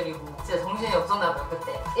알려드리고 진짜 정신이 없었나봐요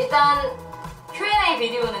그때. 일단 Q&A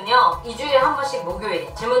비디오는요 2주일에 한 번씩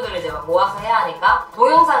목요일에 질문들을 이제 모아서 해야 하니까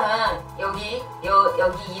동영상은 여기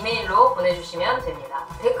이메일로 보내주시면 됩니다.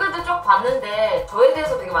 댓글도 쭉 봤는데 저에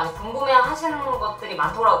대해서 되게 많이 궁금해 하시는 것들이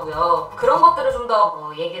많더라고요. 그런 것들을 좀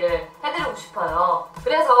더 얘기를 해드리고 싶어요.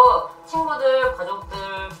 그래서 친구들,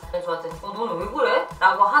 가족들 저한테 너는 왜 그래?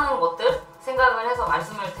 라고 하는 것들 생각을 해서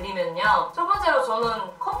말씀을 드리면요. 첫 번째로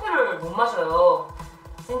저는 커피를 못 마셔요.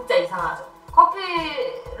 진짜 이상하죠?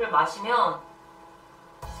 커피를 마시면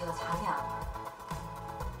제가 잠이 안 와요.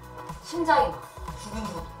 심장이 막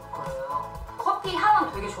두근두근 거려요. 커피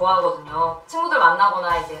향은 되게 좋아하거든요. 친구들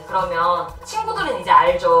만나거나 이제 그러면 친구들은 이제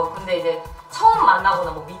알죠. 근데 이제 처음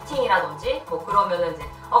만나거나 뭐 미팅이라든지 뭐 그러면은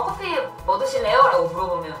이제 커피 뭐 드실래요? 라고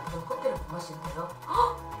물어보면 저는 커피를 못 마시는데요.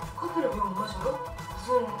 헉? 커피를 왜 못 마셔요?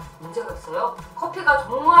 무슨 문제가 있어요? 커피가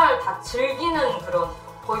정말 다 즐기는 그런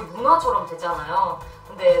거의 문화처럼 되잖아요.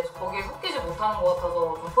 근데 거기에 섞이지 못하는 것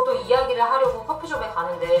같아서 보통 이야기를 하려고 커피숍에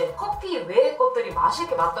가는데 커피 외의 것들이 마실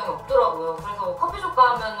게 마땅히 없더라고요. 그래서 커피숍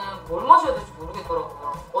가면은 뭘 마셔야 될지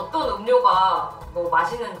모르겠더라고요. 어떤 음료가 뭐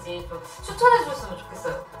마시는지 좀 추천해 주셨으면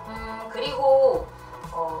좋겠어요. 그리고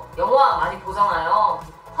영화 많이 보잖아요.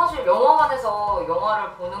 사실 영화관에서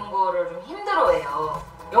영화를 보는 거를 좀 힘들어해요.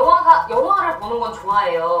 영화를 보는 건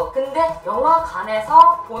좋아해요. 근데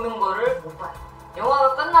영화관에서 보는 거를 못 봐요.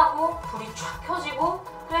 영화가 끝나고 불이 쫙 켜지고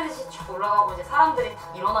크레딧이 쫙 올라가고 이제 사람들이 다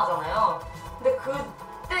일어나잖아요. 근데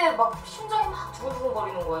그때 막 심장이 막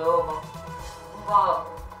두근두근거리는 거예요. 막 뭔가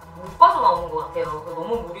못 빠져나오는 것 같아요.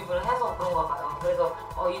 너무 몰입을 해서 그런가 봐요. 그래서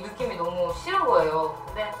이 느낌이 너무 싫은 거예요.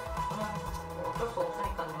 근데 저는 어쩔 수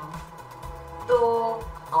없으니까요. 또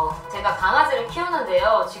제가 강아지를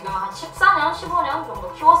키우는데요. 지금 한 14년, 15년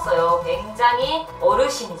정도 키웠어요. 굉장히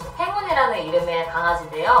어르신이죠. 행운이라는 이름의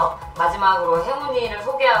강아지인데요. 마지막으로 행운이를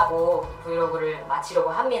소개하고 브이로그를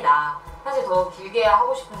마치려고 합니다. 사실 더 길게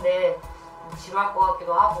하고 싶은데 지루할 것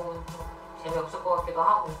같기도 하고 재미없을 것 같기도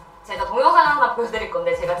하고 제가 동영상 하나 보여드릴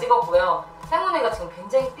건데 제가 찍었고요. 행운이가 지금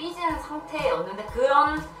굉장히 삐진 상태였는데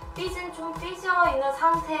그런 좀 삐져 있는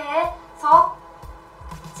상태에서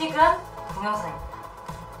찍은 동영상입니다.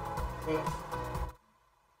 네.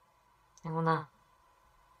 행운아,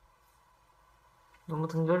 너무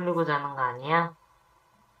등 돌리고 자는 거 아니야?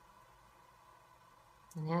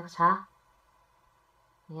 아니야, 자.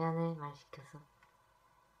 미안해, 말 시켜서.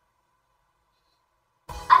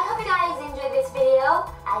 I hope you guys enjoyed this video.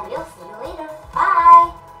 I will see you later.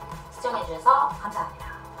 Bye! 시청해주셔서 감사합니다.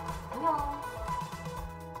 안녕.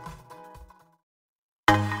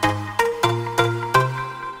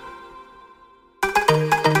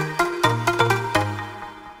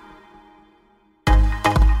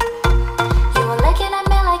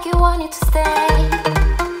 Wanted to stay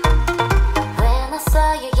when I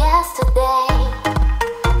saw you yesterday.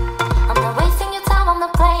 I'm not wasting your time, I'm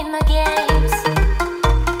not playing the games.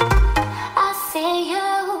 I see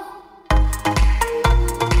you.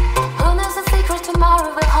 Who knows the secret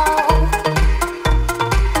tomorrow will hold?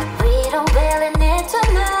 We don't really need to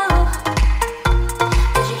know.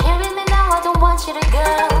 'Cause you're hearing me now, I don't want you to go.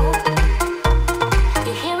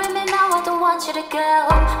 You're hearing me now, I don't want you to go.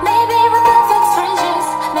 Maybe we're perfect strangers.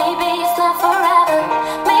 Maybe it's not forever.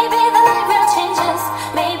 Maybe the night will change us.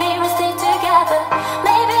 Maybe we'll stay together.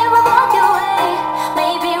 Maybe we'll walk away.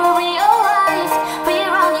 Maybe we'll realize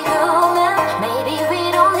we're only human. Maybe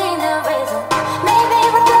we don't need no reason. Maybe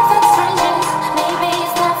we're perfect strangers. Maybe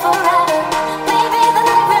it's not forever. Maybe the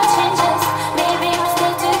night will change us. Maybe we'll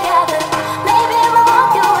stay together. Maybe we'll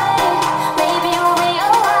walk away. Maybe we'll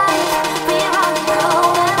realize we're only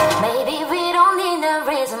human. Maybe we don't need no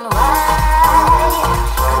reason why.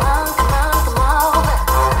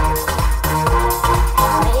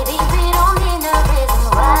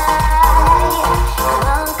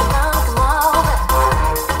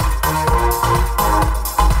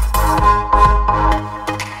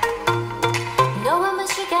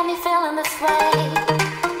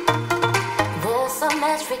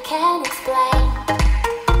 We can't explain.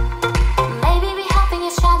 Maybe we're helping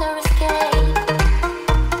each other escape.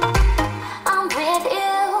 I'm with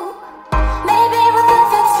you. Maybe we're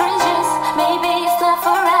perfect strangers. Maybe it's not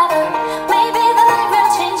forever. Maybe the night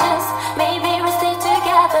will change us. Maybe we'll stay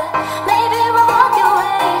together. Maybe we'll walk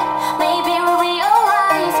away. Maybe we'll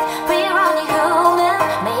realize we're only human.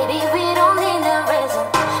 Maybe we don't need no reason.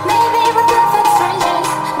 Maybe we're perfect strangers.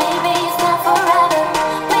 Maybe it's not forever.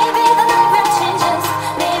 Maybe the night will change us.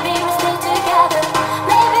 Maybe we'll stay together.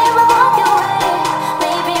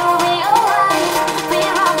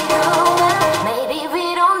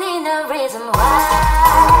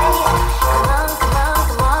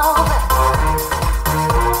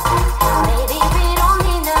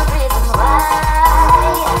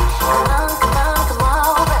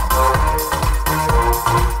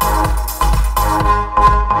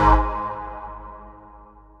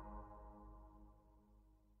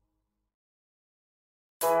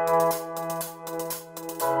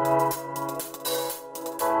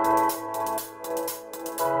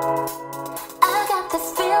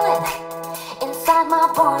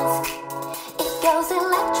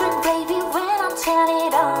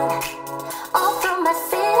 song. All through my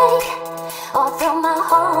city, all through my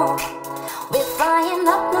home. We're flying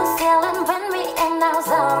up no ceiling when we in our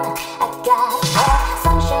zone. I got that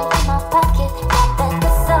sunshine in my pocket, got that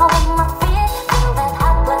good soul in my feet, feel that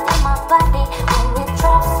hot blood in my body when it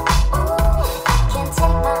drops. Ooh, I can't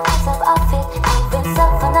take my eyes off it, moving so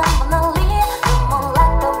phenomenally. Come on,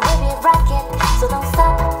 like the way we rock it, so don't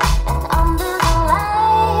stop. And under the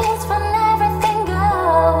lights, when everything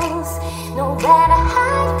goes, nowhere to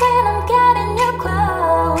hide when I'm getting you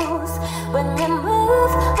close. When we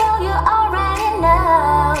move, well, you already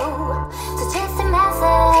know. So just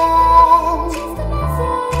imagine.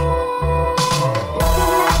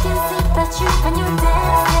 Nothing I can see but you when you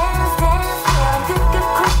dance, dance, dance. Feeling good, good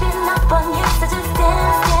creeping up on you. So just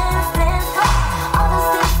dance, dance, dance. All those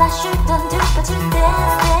things I shouldn't do, but you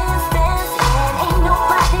dance, dance, dance. And ain't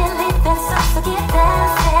nobody leaving, so keep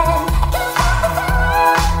dancing. I can't stop the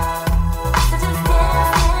feeling. So just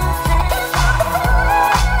dance, dance, dance.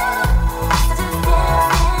 So just dance,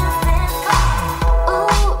 dance, dance.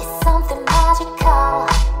 Ooh, it's something magical.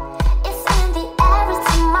 It's in the air, it's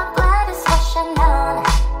in my blood, it's rushing on.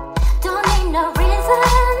 Don't need no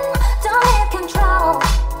reason, don't need control.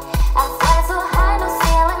 I fly so high, no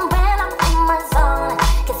ceiling when I'm in my zone.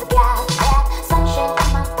 'Cause I got that sunshine in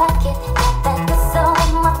my pocket, got that good soul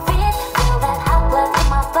in my feet, feel that hot blood in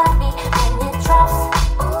my body when it drops.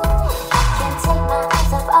 Ooh, I can't take my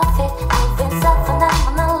eyes off it, moving so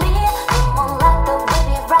phenomenally. Come on, like the way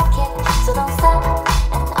we rock it, so don't stop.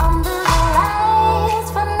 And under the lights,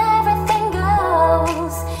 when everything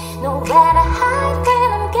goes, nowhere to hide when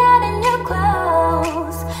I'm getting you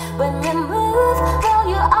close. When we move, well,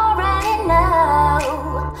 you already know.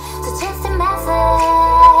 So just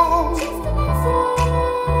imagine.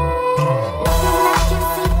 Nothing I can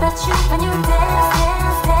see but you when you dance,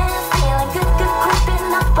 dance, dance. Feeling good, good creeping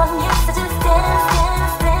up on you. So just dance,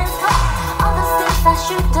 dance, dance. All those things I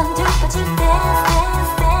shouldn't do, but you dance,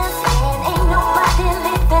 dance, dance. And ain't nobody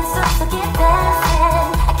leaving, so keep dancing.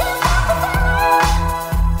 I can't stop the feeling.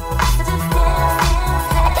 So just dance, dance,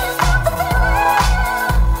 dance. I can't stop the feeling.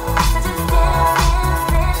 So just dance, dance,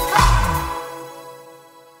 dance.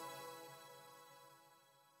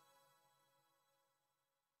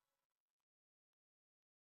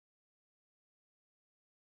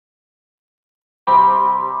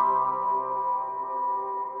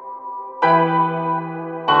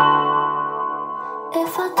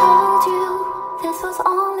 If I told you this was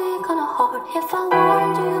only gonna hurt, if I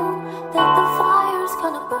warned you that the fire's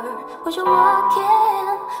gonna burn, would you walk in?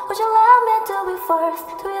 Would you let me do it first?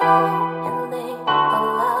 Do it all in the name of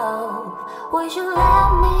love? Would you let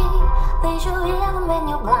me lead you even when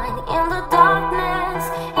you're blind? In the darkness,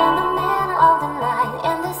 in the middle of the night,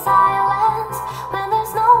 in the silence, when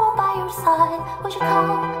there's no one by your side, would you come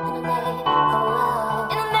in the name of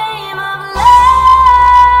love? In the name of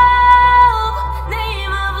love,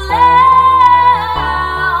 name of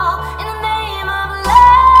love, in the name of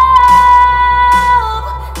love,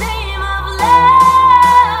 name of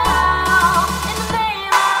love, in the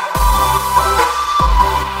name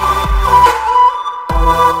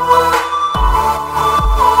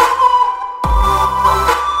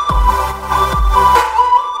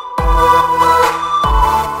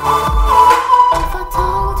If I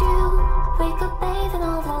told you we could bathe in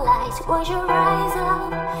all the lights, would you rise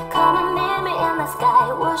up, come and meet me in the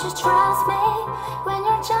sky? Would you trust me when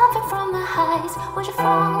you're jumping from the heights? Would you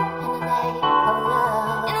fall in the name of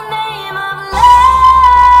love? In the name of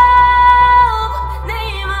love,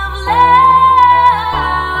 name of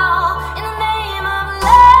love, in the name of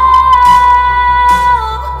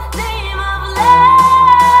love, name of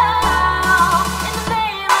love, in the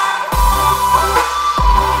name of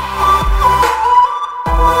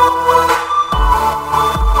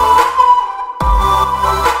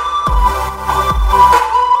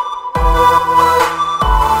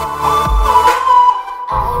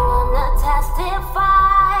I wanna testify.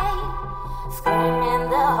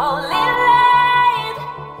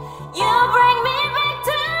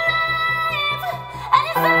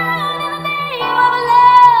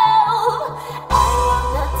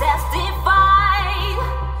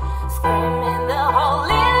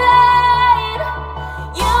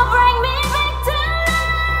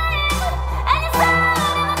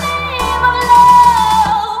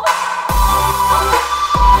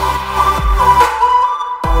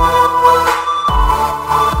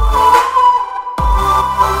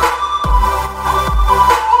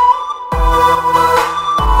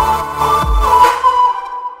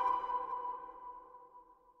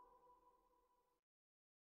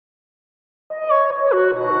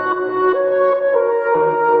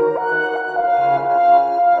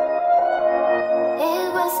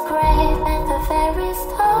 great at the very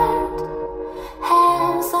start.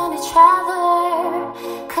 Hands on each other,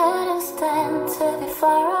 couldn't stand to be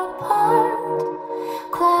far apart.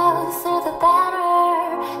 Closer the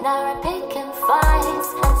better, now we're picking fights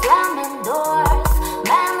and slamming doors.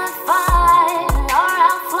 Men are fighting on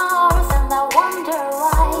our floors, and I wonder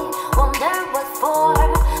why, wonder what for.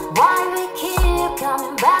 Why we keep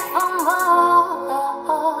coming back for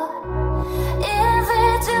more. Is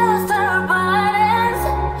it just our bodies,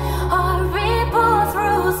 or we both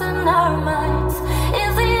rules in our minds?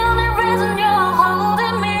 Is the only reason you're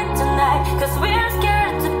holding me tonight? 'Cause we're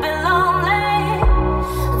scared to be lonely,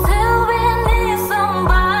 till we need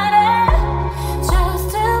somebody, just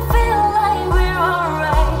to feel like we're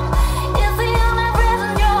alright. Is the only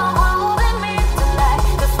reason you're holding me tonight?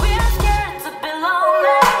 'Cause we're scared to be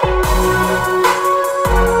lonely.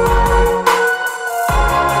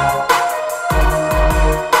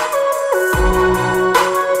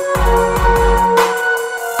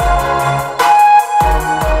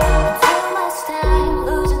 Too much time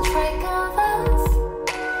losing track of us.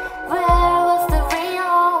 Where was the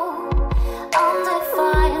real?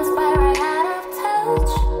 Undefined, spiraling out of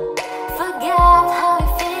touch. Forget how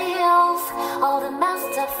it feels. All the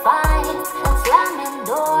master fights and slamming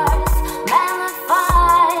doors. Men are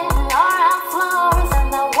fighting on our floors,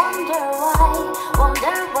 and I wonder why,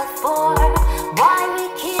 wonder what for. Why we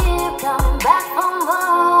keep coming back for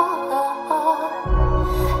more.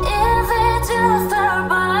 Is it just our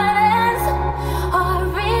bodies, or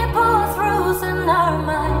we both rules in our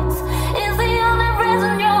minds? Is the only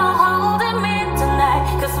reason you're holding me tonight?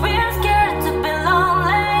 'Cause we're scared to be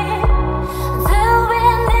lonely, till we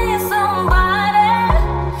need somebody,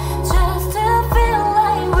 just to feel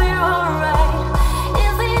like we're alright.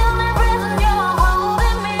 Is the only reason you're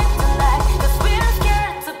holding me tonight? 'Cause we're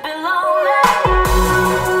scared to be lonely.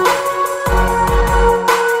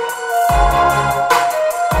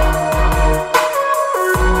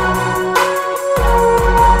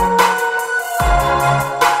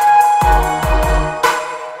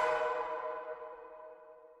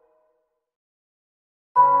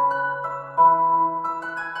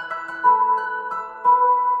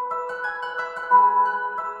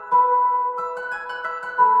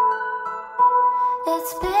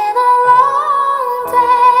 It's been a long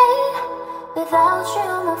day without you,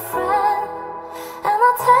 my friend, and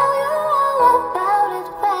I'll tell you all about it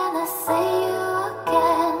when I see you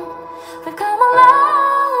again. We've come a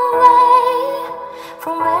long way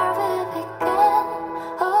from where we began.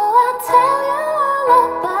 Oh, I'll tell you all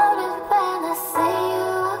about it when I see you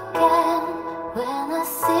again. When I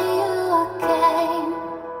see you again.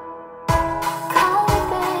 Call me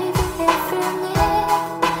baby if you need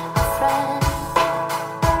a friend.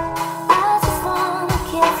 I just wanna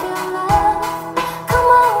give you love. Come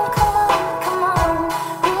on, come on, come on.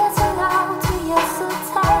 Reaching out to you, so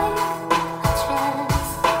take a chance.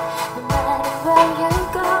 No matter where you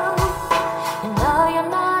go, you know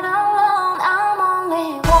you're not alone. I'm only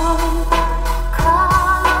one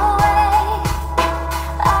call away.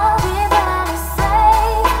 I'll be there to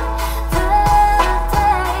save the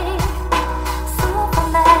day.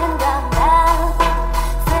 Superman got nothing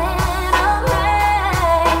on me.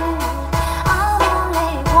 I'm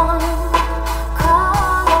only one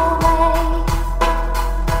call away.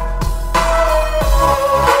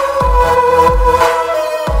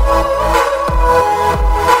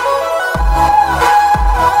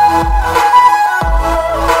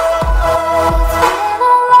 It's been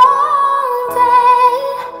a long day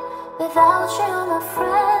without you, my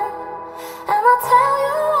friend, and I'll tell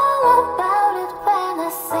you all about it when I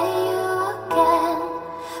see you again.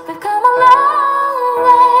 We've come a long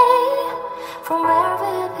way from where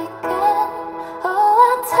we began. Oh,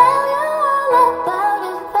 I'll tell you all about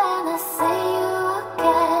it when I see you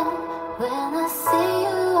again. When I see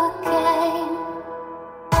you again.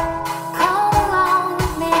 Come along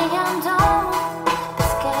with me and don't be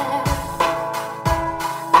scared.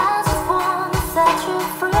 I just wanna set you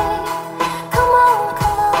free. Come on,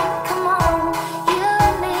 come on, come on. You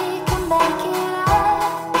and me can make it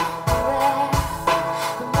right.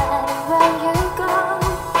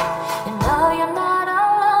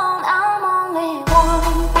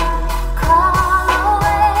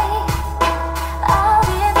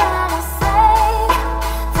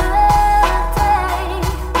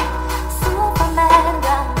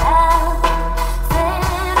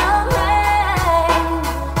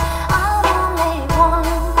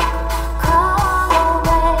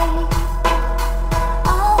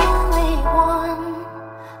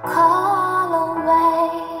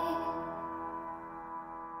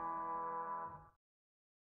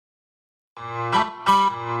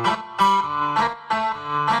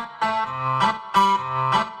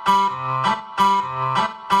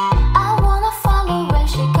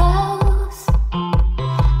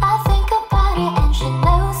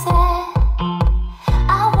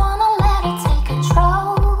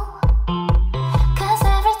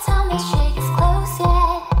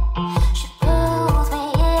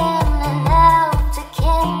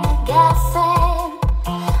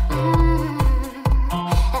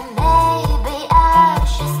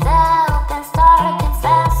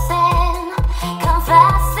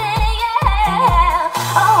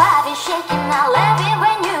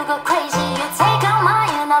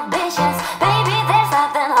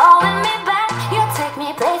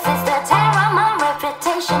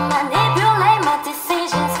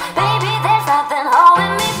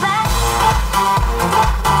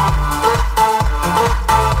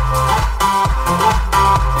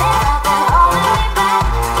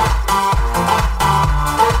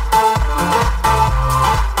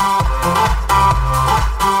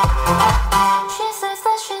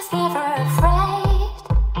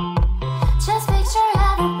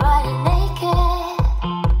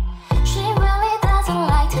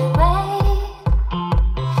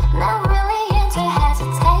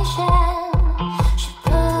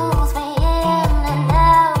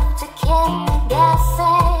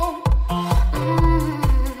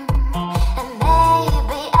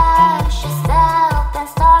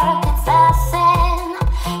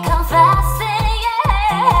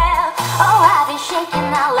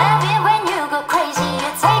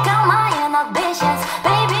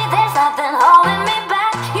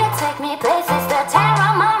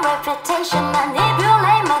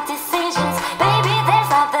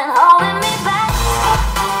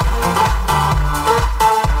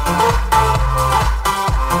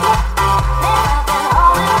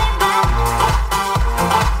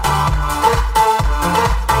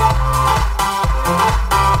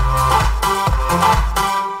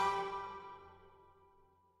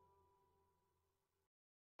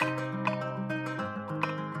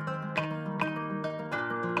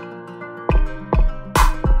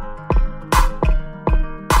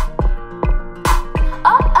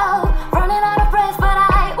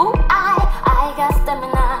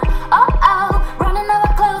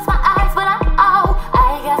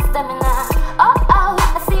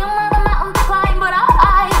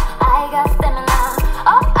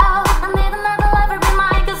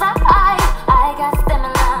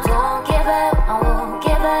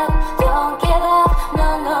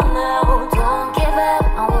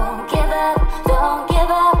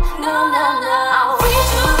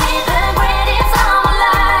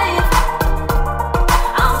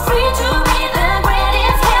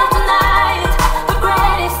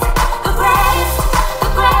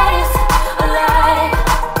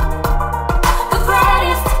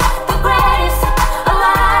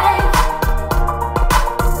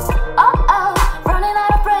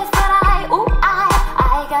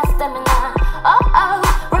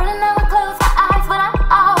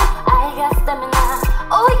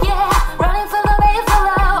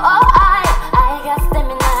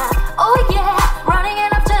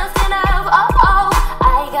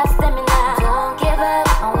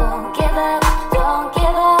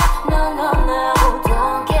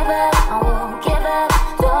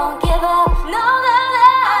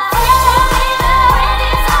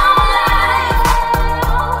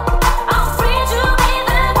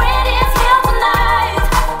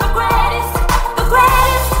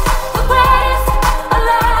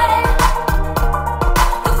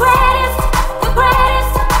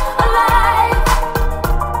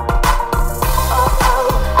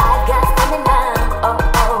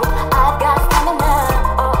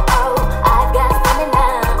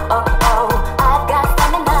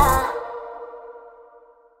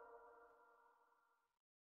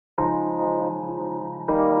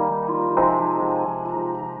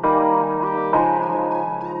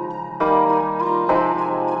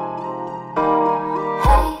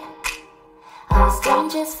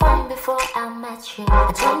 dream before I met you.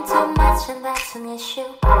 I dream too much and that's an issue,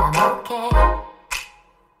 but I'm okay.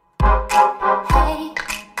 Hey,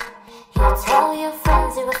 you tell your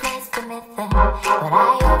friends it was nice to meet them, but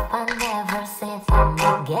I hope I never see them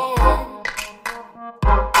again.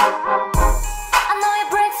 I know it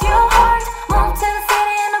breaks your heart. Moved to the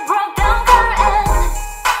city in a broke down car, and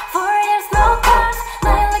 4 years no cars.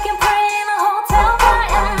 Now you're looking pretty in a hotel bar,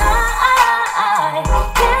 and I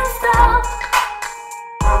can't stop.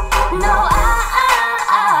 No, I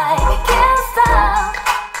can't stop.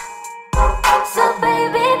 So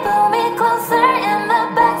baby, pull me closer in the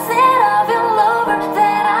backseat of your Lover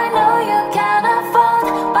that I know you can't afford.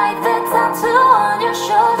 Bite the tattoo on your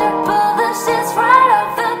shoulder. Pull the sheets right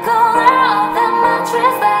off the corner of the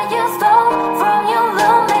mattress that you stole from your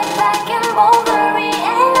roommate back in Boulder. We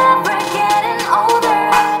ain't ever getting older.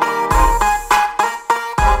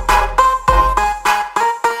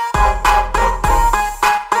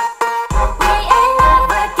 We ain't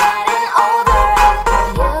ever getting older.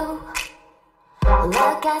 You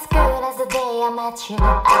look as good as the day I met you. I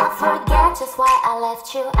forget just why I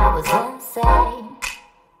left you. I was insane.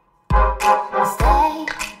 Stay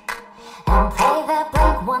and play the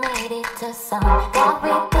Blink-182 song that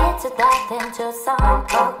we beat to death into song.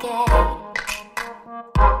 Okay.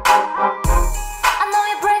 I know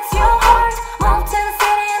it breaks your heart. Moved to the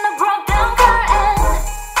city in a broke down car, and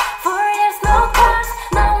 4 years no cars.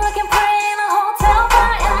 Now I'm looking pretty in a hotel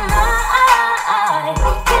bar, and I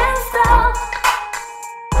can't stop.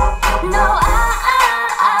 No,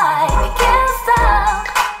 I can't stop.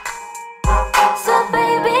 So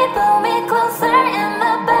baby, pull me closer in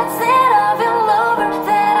the backseat of your Lover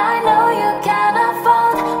that I know you can't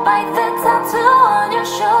afford. Bite the tattoo on your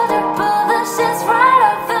shoulder. Pull the sheets right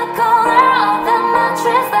off the corner of the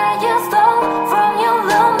mattress that you stole from your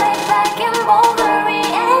roommate back in Boulder. We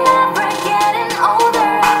ain't ever getting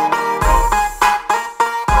older.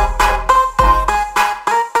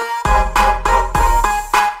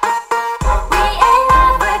 We ain't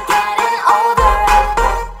ever getting older.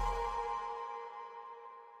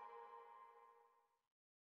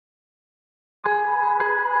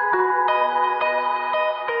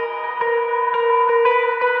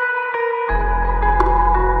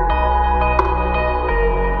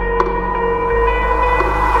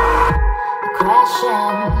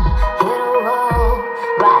 Crashing, hit a wall.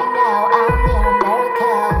 Right now I'm near a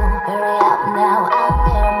miracle. Hurry up now, I'm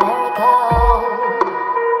near a miracle.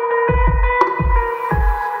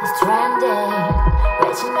 It's trending,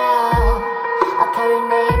 reaching out. I call your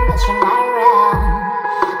name but you're not around.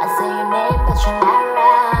 I say your name but you're not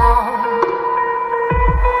around.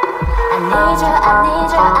 I need you, I need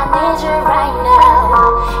you, I need you right now.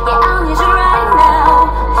 Yeah, I need you right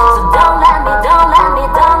now. So don't let me, don't let me,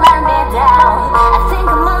 don't let me down. I think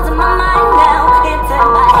I'm losing my mind now. It's in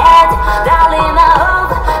my head, darling. I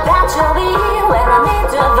hope that you'll be here when I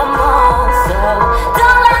need you the most. So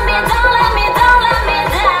don't let me, don't let me, don't let me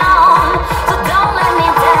down. So don't let me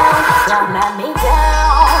down, don't let me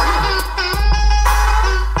down.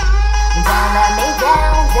 Don't let me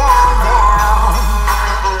down, down, down.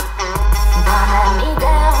 Don't let me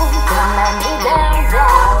down, don't let me down,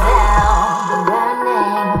 down, down. I'm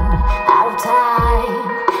running out of time.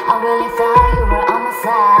 I really thought you were on my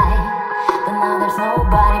side, but now there's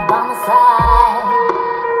nobody by my side.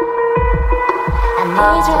 I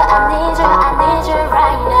need you, I need you, I need you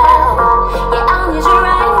right now. Yeah, I need you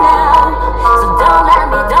right now. So don't let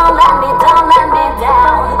me, don't let me, don't let me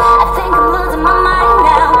down. I think I'm losing my mind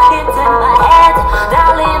now. It's in my head,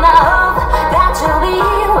 darling. I hope that you'll be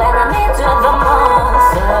here when I need you the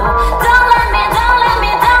most. So don't let me, don't let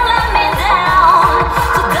me, don't let me down.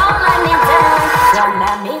 So don't let me down, don't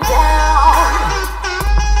let me down.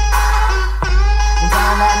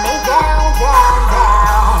 Don't let me down, down,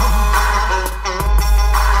 down.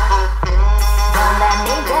 Don't let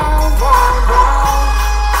me down, down, down.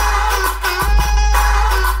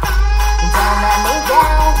 Don't let me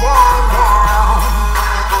down, down, down.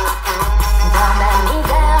 Don't let me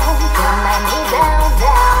down, don't let me down,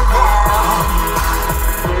 down, down.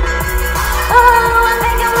 Oh, I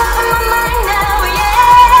think I'm losing my mind now,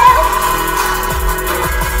 yeah.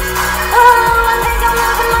 Oh, I think I'm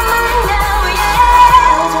losing my mind now, yeah.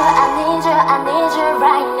 I need you, I need you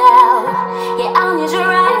right now. Yeah, I need you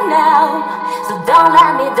right now. So don't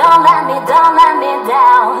let me, don't let me, don't let me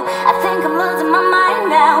down. I think I'm losing my mind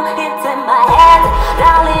now. It's in my head,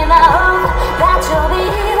 darling. I